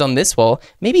pressing the ones on this wall.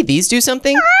 Maybe these do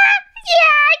something? Yeah,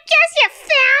 I guess you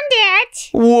found it.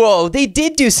 Whoa, they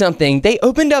did do something. They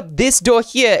opened up this door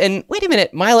here, and wait a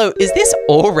minute, Milo, is this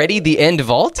already the end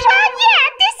vault? Yeah,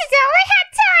 this is all I had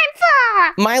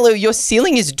time for. Milo, your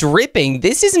ceiling is dripping.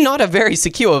 This is not a very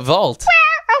secure vault.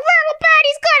 Well, a little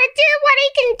birdie's gotta do what he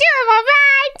can do, all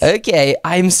right? Okay,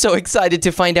 I'm so excited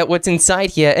to find out what's inside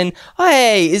here. And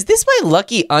hey, is this my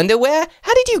lucky underwear?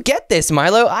 How did you get this,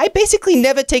 Milo? I basically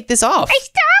never take this off. I stole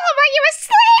it while you were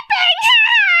sleeping.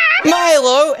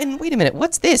 Milo! And wait a minute,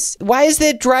 what's this? Why is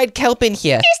there dried kelp in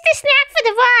here? Just a snack for the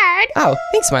road. Oh,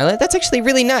 thanks, Milo. That's actually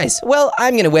really nice. Well,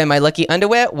 I'm gonna wear my lucky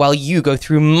underwear while you go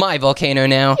through my volcano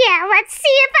now. Yeah, let's see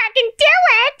if I can do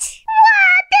it.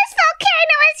 Wow, this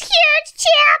volcano is huge,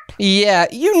 Chip. Yeah,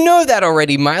 you know that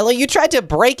already, Milo. You tried to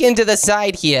break into the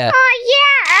side here. Oh,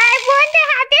 yeah, I wonder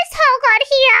how this hole got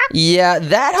here. Yeah,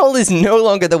 that hole is no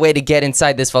longer the way to get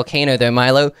inside this volcano, though,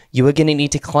 Milo. You are gonna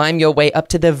need to climb your way up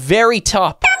to the very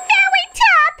top. The very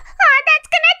top? Oh, that's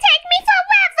gonna take me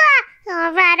forever.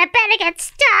 All right, I better get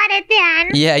started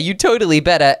then. Yeah, you totally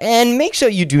better. And make sure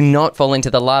you do not fall into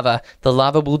the lava. The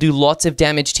lava will do lots of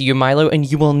damage to you, Milo, and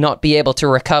you will not be able to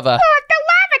recover. Oh, if the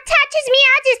lava touches me,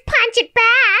 I'll just punch it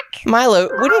back. Milo,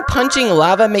 wouldn't punching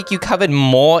lava make you covered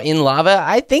more in lava?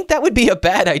 I think that would be a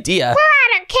bad idea. Well,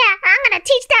 I don't care. I'm gonna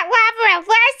teach that lava a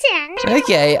lesson.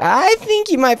 Okay, I think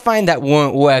you might find that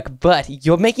won't work, but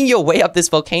you're making your way up this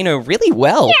volcano really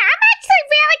well. Yeah, I'm actually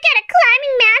really good at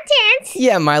climbing mountains.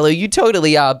 Yeah, Milo, you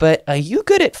totally are, but are you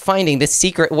good at finding the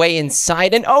secret way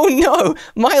inside? And oh no,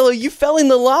 Milo, you fell in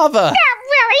the lava. That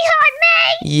really hurt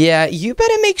me. Yeah, you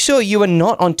better make sure you are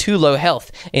not on too low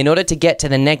health. In order to get to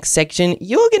the next section,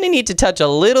 you're gonna need to touch a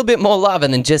little bit more lava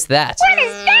than just that. What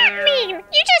does that mean? You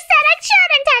just said I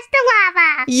shouldn't touch the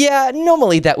lava. Yeah,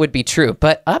 normally that would be true,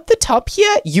 but up the top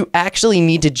here, you actually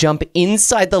need to jump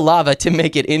inside the lava to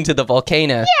make it into the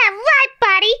volcano. Yeah, right,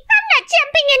 buddy. I'm not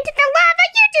jumping into the lava.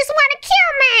 You just want to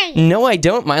kill me. No, I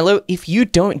don't, Milo. If you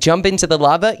don't jump into the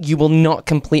lava, you will not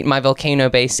complete my volcano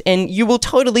base, and you will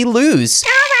totally lose. All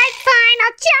right, fine.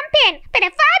 I'll jump in. But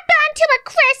if I burn to a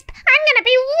crisp, I'm going to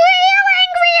be real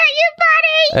angry at you,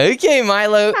 buddy. Okay,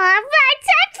 Milo. All right,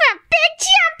 time for a big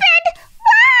jumping.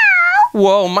 Wow.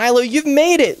 Whoa, Milo, you've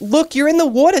made it. Look, you're in the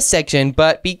water section,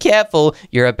 but be careful.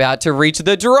 You're about to reach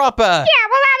the dropper. Yeah,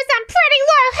 well, I was on pretty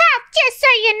low health just so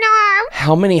you know.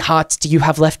 How many hearts do you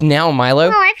have left now, Milo?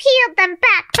 Oh, I've healed them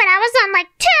back, but I was on like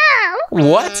 2.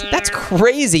 What? That's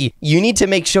crazy. You need to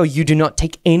make sure you do not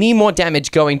take any more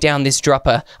damage going down this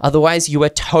dropper. Otherwise, you are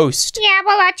toast. Yeah,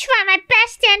 well, I'll try my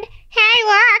best and... Hey,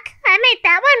 look, I made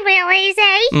that one real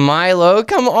easy. Milo,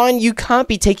 come on. You can't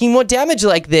be taking more damage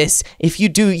like this. If you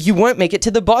do, you won't make it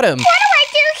to the bottom. What do I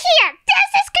do here?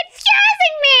 This is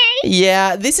confusing me.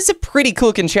 Yeah, this is a pretty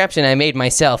cool contraption I made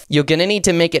myself. You're gonna need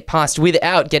to make it past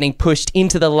without getting pushed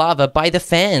into the lava by the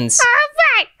fans.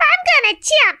 All right, I'm gonna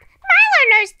jump.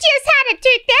 Milo knows just how to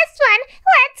do this one.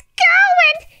 Let's go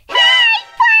and... Hey,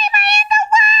 why am I in the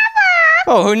lava?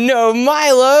 Oh no,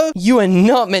 Milo! You are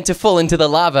not meant to fall into the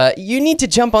lava. You need to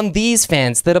jump on these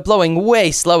fans that are blowing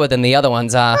way slower than the other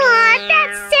ones are. Aw,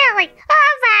 that's silly.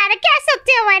 All right, I guess I'll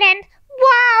do it and...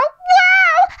 Whoa,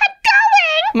 I'm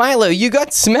going! Milo, you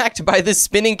got smacked by the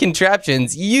spinning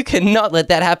contraptions. You cannot let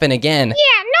that happen again.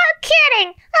 Yeah, no kidding.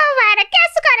 All right, I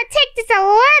guess I gotta take this a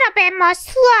little bit more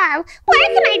slow. Where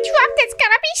can I drop that's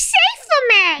gonna be safe for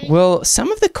me? Well,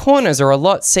 some of the corners are a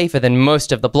lot safer than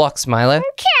most of the blocks, Milo.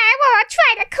 Okay, well, I'll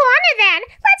try the corner then.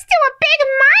 Let's do a big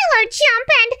Milo jump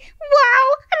and...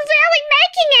 Whoa, I'm really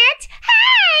making it.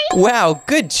 Hey! Wow,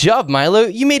 good job, Milo.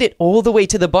 You made it all the way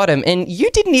to the bottom, and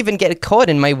you didn't even get caught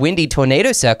in my windy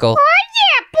tornado circle. Oh,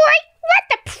 yeah, boy. Let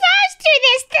the pros do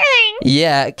this thing.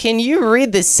 Yeah, can you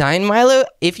read this sign, Milo?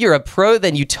 If you're a pro,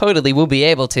 then you totally will be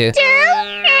able to. Do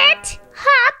it,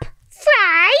 hop,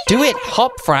 fry. Do it,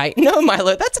 hop, fry. No,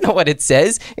 Milo, that's not what it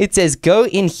says. It says go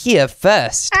in here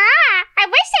first. I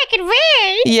wish I could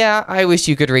read. Yeah, I wish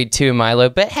you could read too, Milo.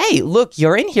 But hey, look,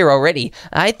 you're in here already.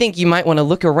 I think you might want to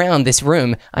look around this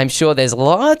room. I'm sure there's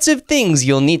lots of things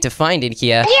you'll need to find in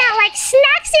here. Yeah, like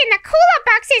snacks in the cooler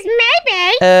boxes,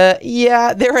 maybe.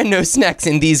 Yeah, there are no snacks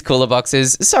in these cooler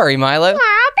boxes. Sorry, Milo.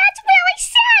 Oh, that's really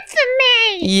sad for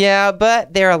me. Yeah,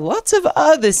 but there are lots of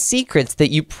other secrets that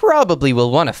you probably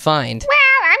will want to find.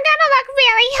 Well, I'm gonna look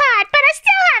really hard, but I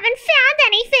still haven't found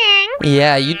anything.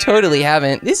 Yeah, you totally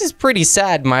haven't. This is pretty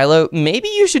sad, Milo. Maybe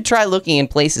you should try looking in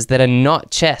places that are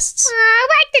not chests.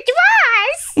 Like the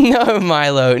drawers. No,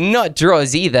 Milo, not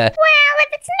drawers either. Well,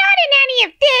 if it's not in any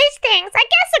of these things, I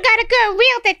guess I gotta go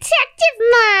real detective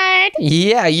mode.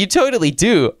 Yeah, you totally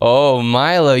do. Oh,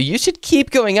 Milo, you should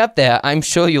keep going up there. I'm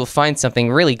sure you'll find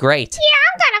something really great. Yeah,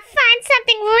 I'm gonna find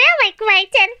something really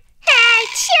great and... Hey,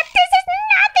 Chip, this is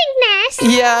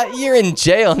nothingness. Yeah, you're in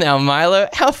jail now, Milo.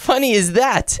 How funny is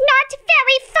that? Not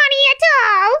very funny at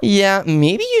all. Yeah,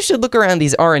 maybe you should look around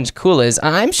these orange coolers.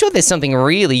 I'm sure there's something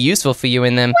really useful for you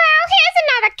in them. Well, here's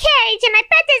another cage, and I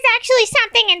bet there's actually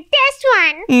something in this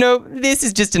one. No, this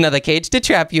is just another cage to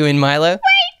trap you in, Milo.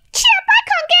 Wait, Chip, I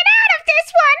can't get out of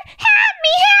this one. Help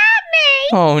me, help me.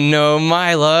 Oh no,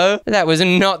 Milo. That was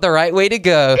not the right way to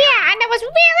go. Yeah, and it was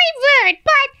really rude,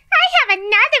 but I have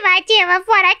another idea of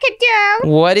what I could do.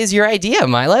 What is your idea,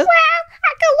 Milo? Well,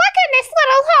 I could look in this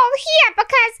little hole here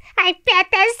because I bet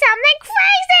there's something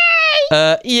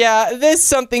crazy. Yeah, there's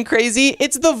something crazy.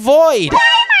 It's the void. Why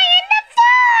am I in the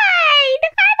void?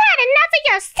 I've had enough of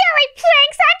your silly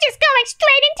pranks. I'm just going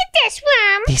straight into this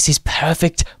room. This is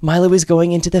perfect. Milo is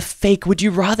going into the fake would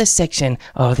you rather section.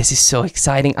 Oh, this is so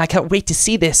exciting. I can't wait to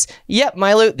see this. Yep,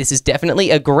 Milo, this is definitely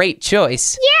a great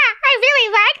choice. Yeah, I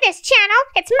really like this channel.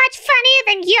 It's much funnier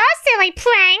than your silly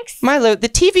pranks. Milo, the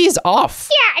TV is off.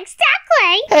 Yeah,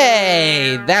 exactly.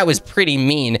 Hey, that was pretty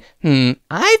mean.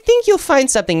 I think you'll find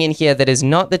something in here that is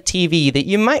not the TV that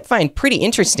you might find pretty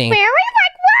interesting. Really?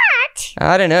 Like what?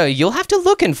 I don't know. You'll have to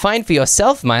look and find for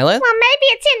yourself, Milo. Well, maybe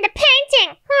it's in the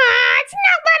painting. It's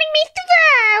not letting me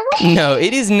through. No,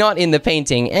 it is not in the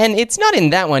painting, and it's not in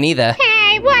that one either.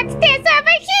 Hey, what's this over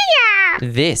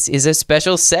here? This is a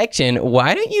special section.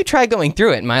 Why don't you try going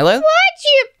through it, Milo? Would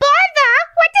you bother?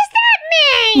 What does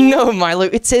that mean? No, Milo,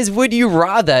 it says would you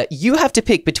rather. You have to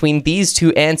pick between these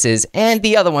two answers and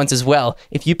the other ones as well.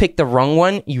 If you pick the wrong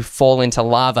one, you fall into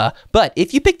lava. But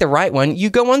if you pick the right one, you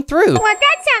go on through. Well,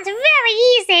 that sounds very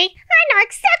easy. I know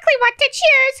exactly what to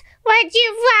choose. Would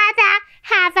you rather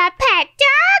have a pet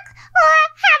dog or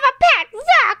have a pet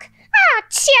rock? Oh,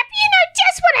 Chip, you know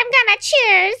just what I'm gonna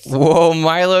choose. Whoa,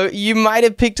 Milo, you might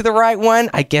have picked the right one.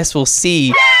 I guess we'll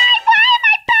see. Why am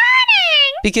I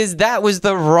burning? Because that was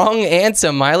the wrong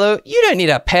answer, Milo. You don't need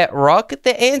a pet rock.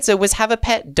 The answer was have a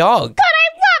pet dog. But I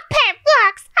love pet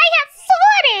rocks. I have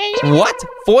 40. What?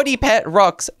 40 pet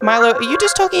rocks? Milo, are you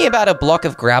just talking about a block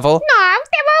of gravel? No,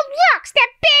 they're all rocks. They're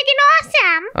big and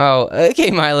awesome. Oh,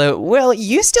 okay, Milo. Well,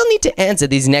 you still need to answer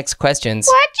these next questions.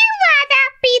 Would you rather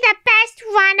be the best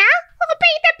runner or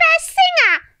be the best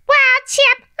singer? Well,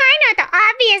 Chip, I know the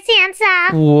obvious answer.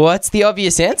 What's the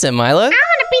obvious answer, Milo? I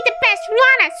want to be the best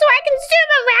runner so I can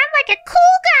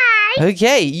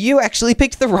Okay, you actually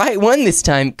picked the right one this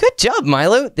time. Good job,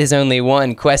 Milo. There's only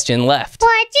one question left. Would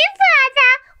you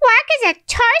rather work as a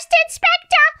toast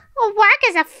inspector or work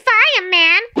as a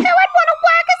fireman? Who would want to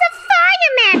work as a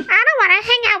fireman? I don't want to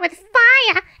hang out with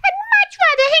fire. I'd much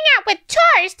rather hang out with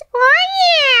toast. Oh,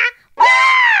 yeah.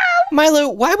 Wow! Milo,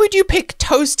 why would you pick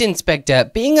Toast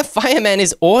Inspector? Being a fireman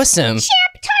is awesome.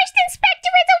 Chip, toast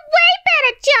inspector is a way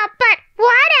better job, but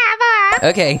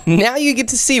whatever. Okay, now you get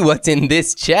to see what's in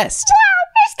this chest.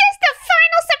 Whoa, is this the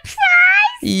final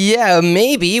surprise? Yeah,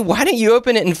 maybe. Why don't you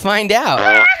open it and find out?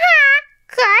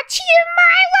 Got you,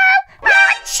 Milo.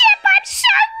 Oh, Chip, I'm so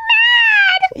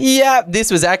mad. Yeah, this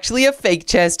was actually a fake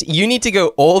chest. You need to go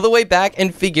all the way back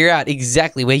and figure out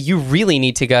exactly where you really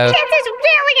need to go. This is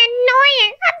really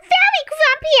annoying. I'm very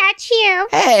grumpy at you.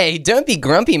 Hey, don't be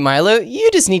grumpy, Milo. You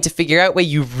just need to figure out where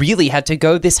you really had to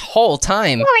go this whole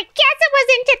time. Well, I guess it was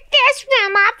into this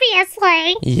room,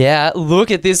 obviously. Yeah,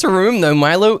 look at this room though,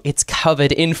 Milo. It's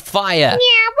covered in fire.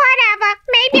 Yeah, whatever.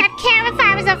 Maybe I'd care if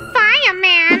I was a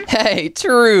fireman. Hey,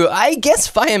 true. I guess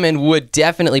firemen would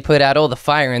definitely put out all the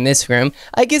fire in this room.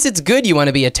 I guess it's good you want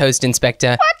to be a toast inspector.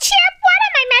 Well, Chip, what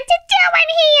am I meant to do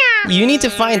in here? You need to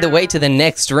find the way to the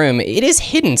next room. It is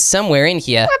hidden somewhere in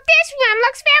here. Well, this room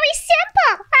looks very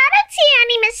simple. I don't see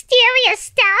any mysterious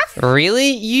stuff. Really?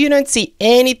 You don't see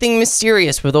anything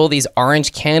mysterious with all these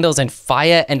orange candles and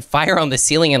fire on the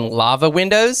ceiling and lava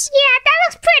windows? Yeah, that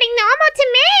looks pretty normal to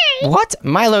me. What?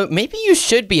 Milo, maybe you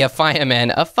should be a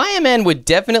fireman. A fireman would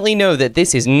definitely know that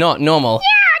this is not normal.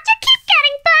 Yeah, to keep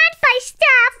getting burned by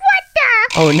stuff. What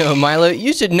the? Oh no, Milo,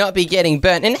 you should not be getting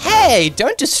burnt. And hey,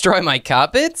 don't destroy my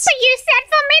carpets. But you said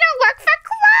for me to look for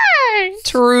clothes.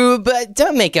 True, but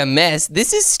don't make a mess.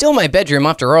 This is still my bedroom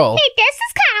after all. Hey, this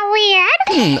is kind of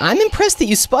weird. I'm impressed that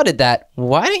you spotted that.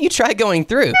 Why don't you try going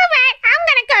through? All right, I'm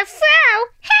gonna go through.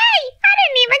 Hey, I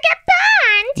didn't even get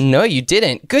burned. No, you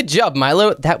didn't. Good job,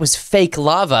 Milo. That was fake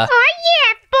lava. Oh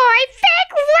yeah, boy,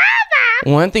 fake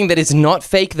lava. One thing that is not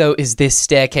fake, though, is this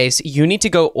staircase. You need to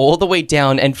go all the way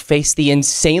down and face the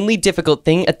insanely difficult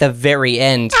thing at the very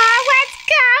end. Oh, let's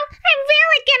go. I'm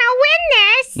really gonna win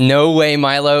this. No way,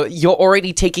 Milo. You're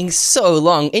already taking so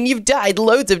long, and you've died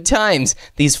loads of times.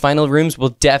 These final rooms will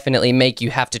definitely make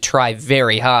you have to try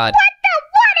very hard.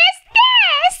 What is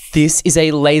this? This is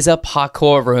a laser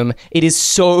parkour room. It is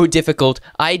so difficult.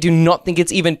 I do not think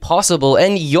it's even possible,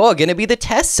 and you're gonna be the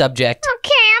test subject. Okay,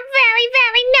 I'm very,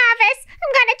 very nervous.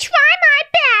 I'm gonna try my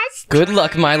best. Good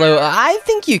luck, Milo. I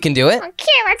think you can do it.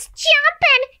 Okay, let's jump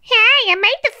in. Hey, I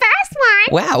made the first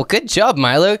one. Wow, good job,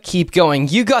 Milo. Keep going.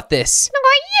 You got this.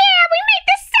 Oh yeah, we made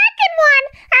the second one.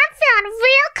 I'm feeling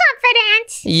real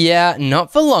confident. Yeah,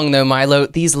 not for long though, Milo.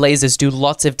 These lasers do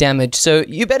lots of damage, so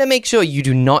you better make sure you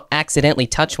do not accidentally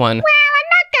touch one. Well, I'm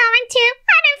not going to.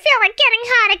 I don't feel like getting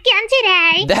hurt again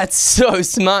today. That's so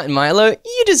smart, Milo.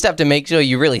 You just have to make sure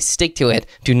you really stick to it.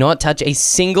 Do not touch a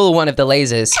single one of the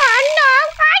lasers. Oh no,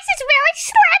 ice is really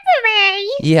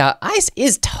slippery. Yeah, ice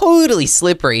is totally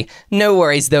slippery. No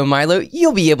worries though, Milo.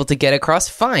 You'll be able to get across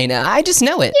fine. I just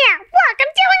know it. Yeah, look,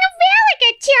 I'm doing a really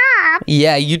good job.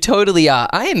 Yeah, you totally are.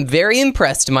 I am very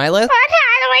impressed, Milo. But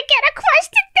how do I get across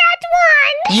to that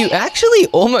one? You actually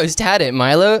almost had it,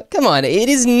 Milo. Come on, it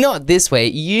is not this way.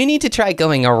 You need to try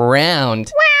going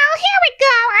around. Well, here we go.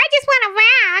 I just went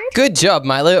around. Good job,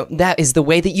 Milo. That is the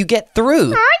way that you get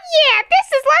through. Oh yeah,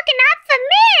 this is looking up for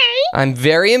me. I'm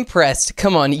very impressed.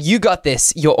 Come on, you got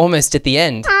this. You're almost at the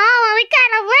end. Oh, well, we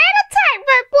got a little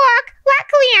tightrope walk.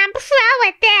 Luckily, I'm pro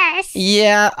at this.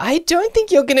 Yeah, I don't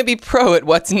think you're going to be pro at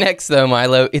what's next, though,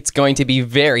 Milo. It's going to be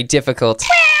very difficult.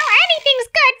 Well, anything's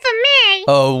good for me.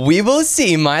 Oh, we will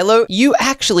see, Milo. You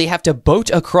actually have to boat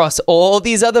across all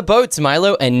these other boats,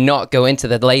 Milo, and not go into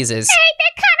the lasers. Hey,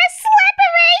 they're kind of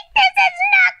slippery. This is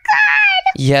not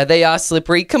good. Yeah, they are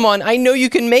slippery. Come on, I know you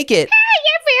can make it. Hey,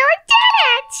 you really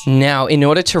did it. Now, in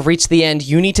order to reach the end,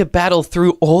 you need to battle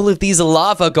through all of these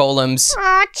lava golems.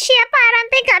 Oh, Chip, I don't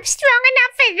think I'm strong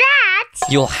enough for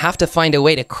that. You'll have to find a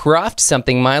way to craft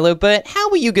something, Milo, but how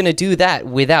are you going to do that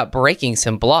without breaking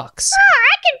some blocks? Oh,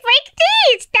 I can break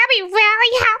these. That'll be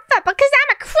really helpful because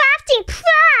I'm a crafting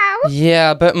pro.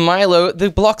 Yeah, but Milo, the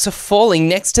blocks are falling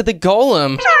next to the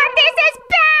golem. Oh, this is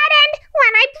bad, and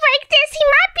when I break this, he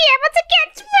might be able to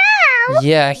get through.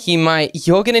 Yeah, he might.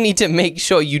 You're going to need to make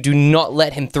sure you do not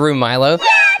let him through, Milo. Yeah,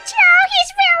 Joe,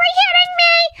 he's really hitting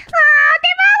me. Oh,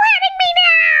 they're all hitting me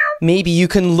now. Maybe you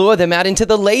can lure them out into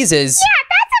the lasers. Yeah,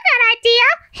 that's a good idea.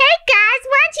 Hey, guys,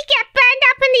 why don't you get burned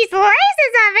up in these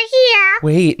lasers over here?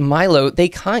 Wait, Milo, they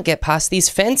can't get past these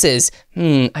fences.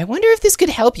 I wonder if this could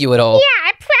help you at all. Yeah,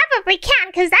 I probably can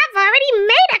because I've already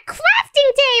made a crafting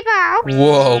crafting table.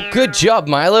 Whoa, good job,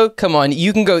 Milo. Come on,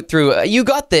 you can go through. You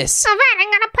got this. All right,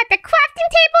 I'm gonna put the crafting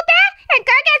table there and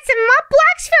go get some more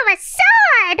blocks for a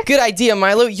sword. Good idea,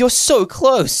 Milo. You're so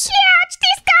close. Ouch,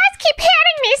 these guys keep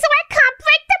hitting me so I can't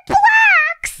break the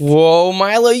blocks. Whoa,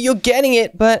 Milo, you're getting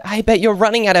it, but I bet you're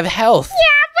running out of health. Yeah,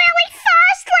 really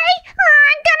fastly.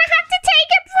 I'm gonna have to take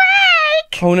a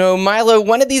break. Oh no, Milo,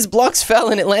 one of these blocks fell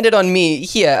and it landed on me.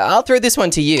 Here, I'll throw this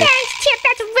one to you. Thanks, Chip,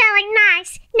 that's really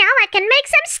nice. Now I can make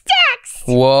some sticks.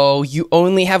 Whoa, you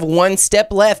only have one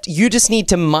step left. You just need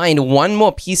to mine one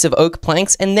more piece of oak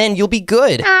planks and then you'll be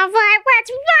good. All right,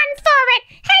 let's run for it.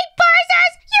 Hey,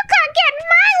 bozos, you can't get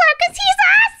Milo because he's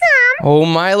awesome. Oh,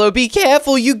 Milo, be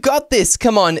careful. You got this.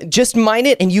 Come on, just mine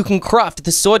it and you can craft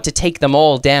the sword to take them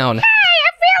all down. Hey,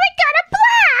 I really got a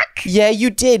block. Yeah, you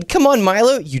did. Come on,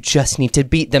 Milo. You just need to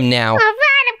beat them now. All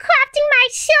right, I'm crafting my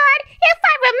sword. If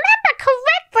I remember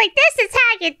correctly, this is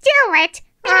how you do it.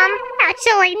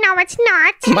 Actually, no, it's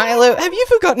not. Milo, have you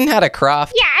forgotten how to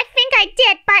craft? Yeah, I think I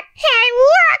did, but hey,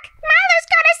 look! Milo's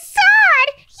got a sword!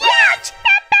 Ouch!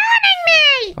 They're burning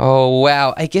me! Oh,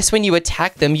 wow. I guess when you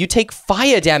attack them, you take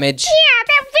fire damage. Yeah,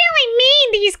 they're really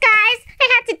mean, these guys.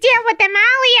 I had to deal with them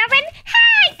earlier, and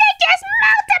hey, they just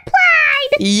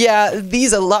multiplied! Yeah,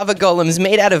 these are lava golems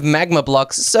made out of magma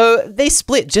blocks, so they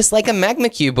split just like a magma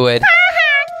cube would.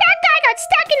 That guy got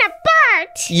stuck in a boat!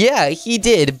 Yeah, he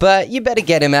did, but you better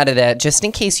get him out of there just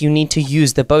in case you need to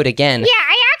use the boat again. Yeah,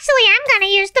 I actually am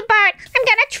gonna use the boat. I'm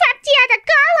gonna trap the other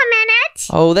golem in it.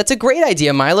 Oh, that's a great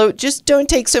idea, Milo. Just don't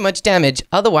take so much damage.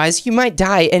 Otherwise, you might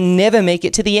die and never make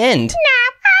it to the end.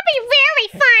 No, I'll be really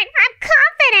fine. I'm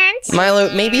confident.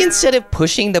 Milo, maybe instead of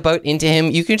pushing the boat into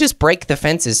him, you can just break the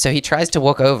fences so he tries to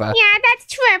walk over. Yeah,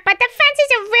 that's true, but the fences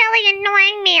are really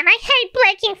annoying me, and I hate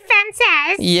breaking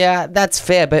fences. Yeah, that's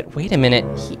fair, but wait a minute.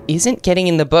 He isn't getting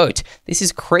in the boat. This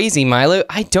is crazy, Milo.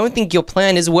 I don't think your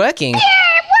plan is working. Yeah,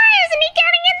 why isn't he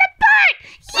getting in the boat?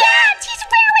 Yeah, he's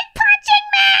really punching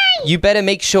me. You better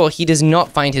make sure he does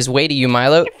not find his way to you,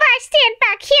 Milo. If I stand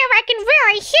back here, I can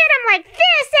really hit him like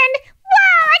this, and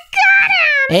wow, I got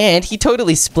him. And he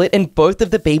totally split and both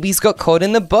of the babies got caught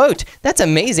in the boat. That's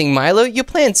amazing, Milo. Your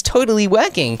plan's totally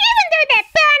working. Even though they're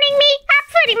burning me, I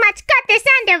pretty much got this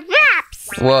under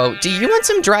wraps. Whoa, do you want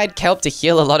some dried kelp to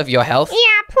heal a lot of your health?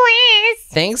 Yeah, please.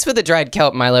 Thanks for the dried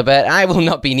kelp, Milo, but I will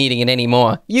not be needing it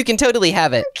anymore. You can totally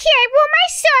have it. Okay, well, my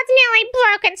sword's nearly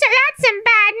broken, so that's some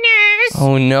bad news.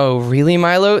 Oh no, really,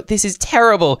 Milo? This is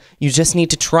terrible. You just need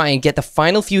to try and get the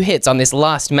final few hits on this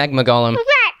last magma golem.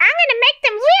 Right, I'm gonna make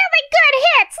them really good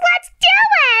hits. Let's do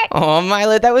it. Oh,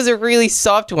 Milo, that was a really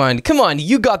soft one. Come on,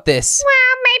 you got this.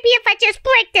 Well, maybe if I just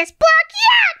break this block.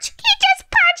 Ouch! He just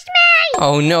punched me.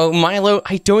 Oh no, Milo,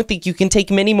 I don't think you can take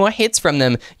many more hits from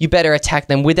them. You better attack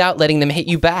them without letting them hit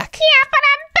you back. Yeah, but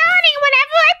I'm burning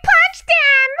whenever I punch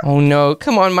them. Oh no,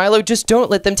 come on, Milo, just don't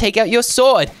let them take out your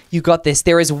sword. You got this.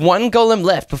 There is one golem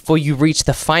left before you reach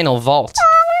the final vault. Oh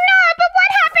no, but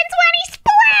what happens when he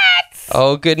splits?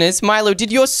 Oh goodness, Milo,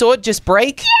 did your sword just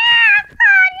break? Yeah!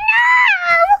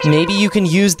 Oh no! Maybe you can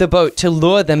use the boat to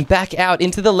lure them back out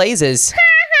into the lasers.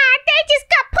 They just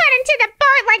got put into the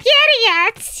boat like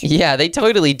idiots. Yeah, they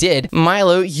totally did.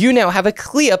 Milo, you now have a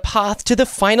clear path to the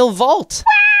final vault.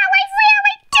 Wow, I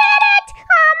really did it!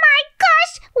 Oh my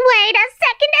gosh! Wait a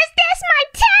second, is this my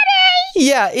teddy?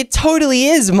 Yeah, it totally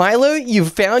is, Milo. You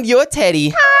found your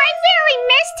teddy. Oh, I really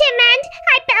missed him, and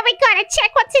I bet we gotta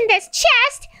check what's in this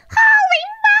chest. Holy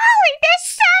moly, there's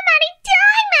so many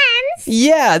diamonds!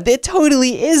 Yeah, there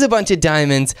totally is a bunch of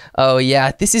diamonds. Oh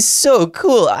yeah, this is so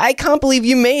cool. I can't believe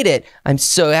you made it. I'm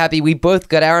so happy we both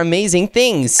got our amazing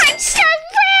things. I'm so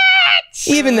rich!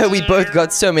 Even though we both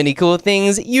got so many cool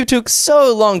things, you took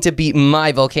so long to beat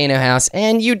my volcano house,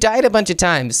 and you died a bunch of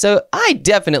times, so I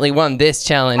definitely won this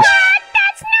challenge.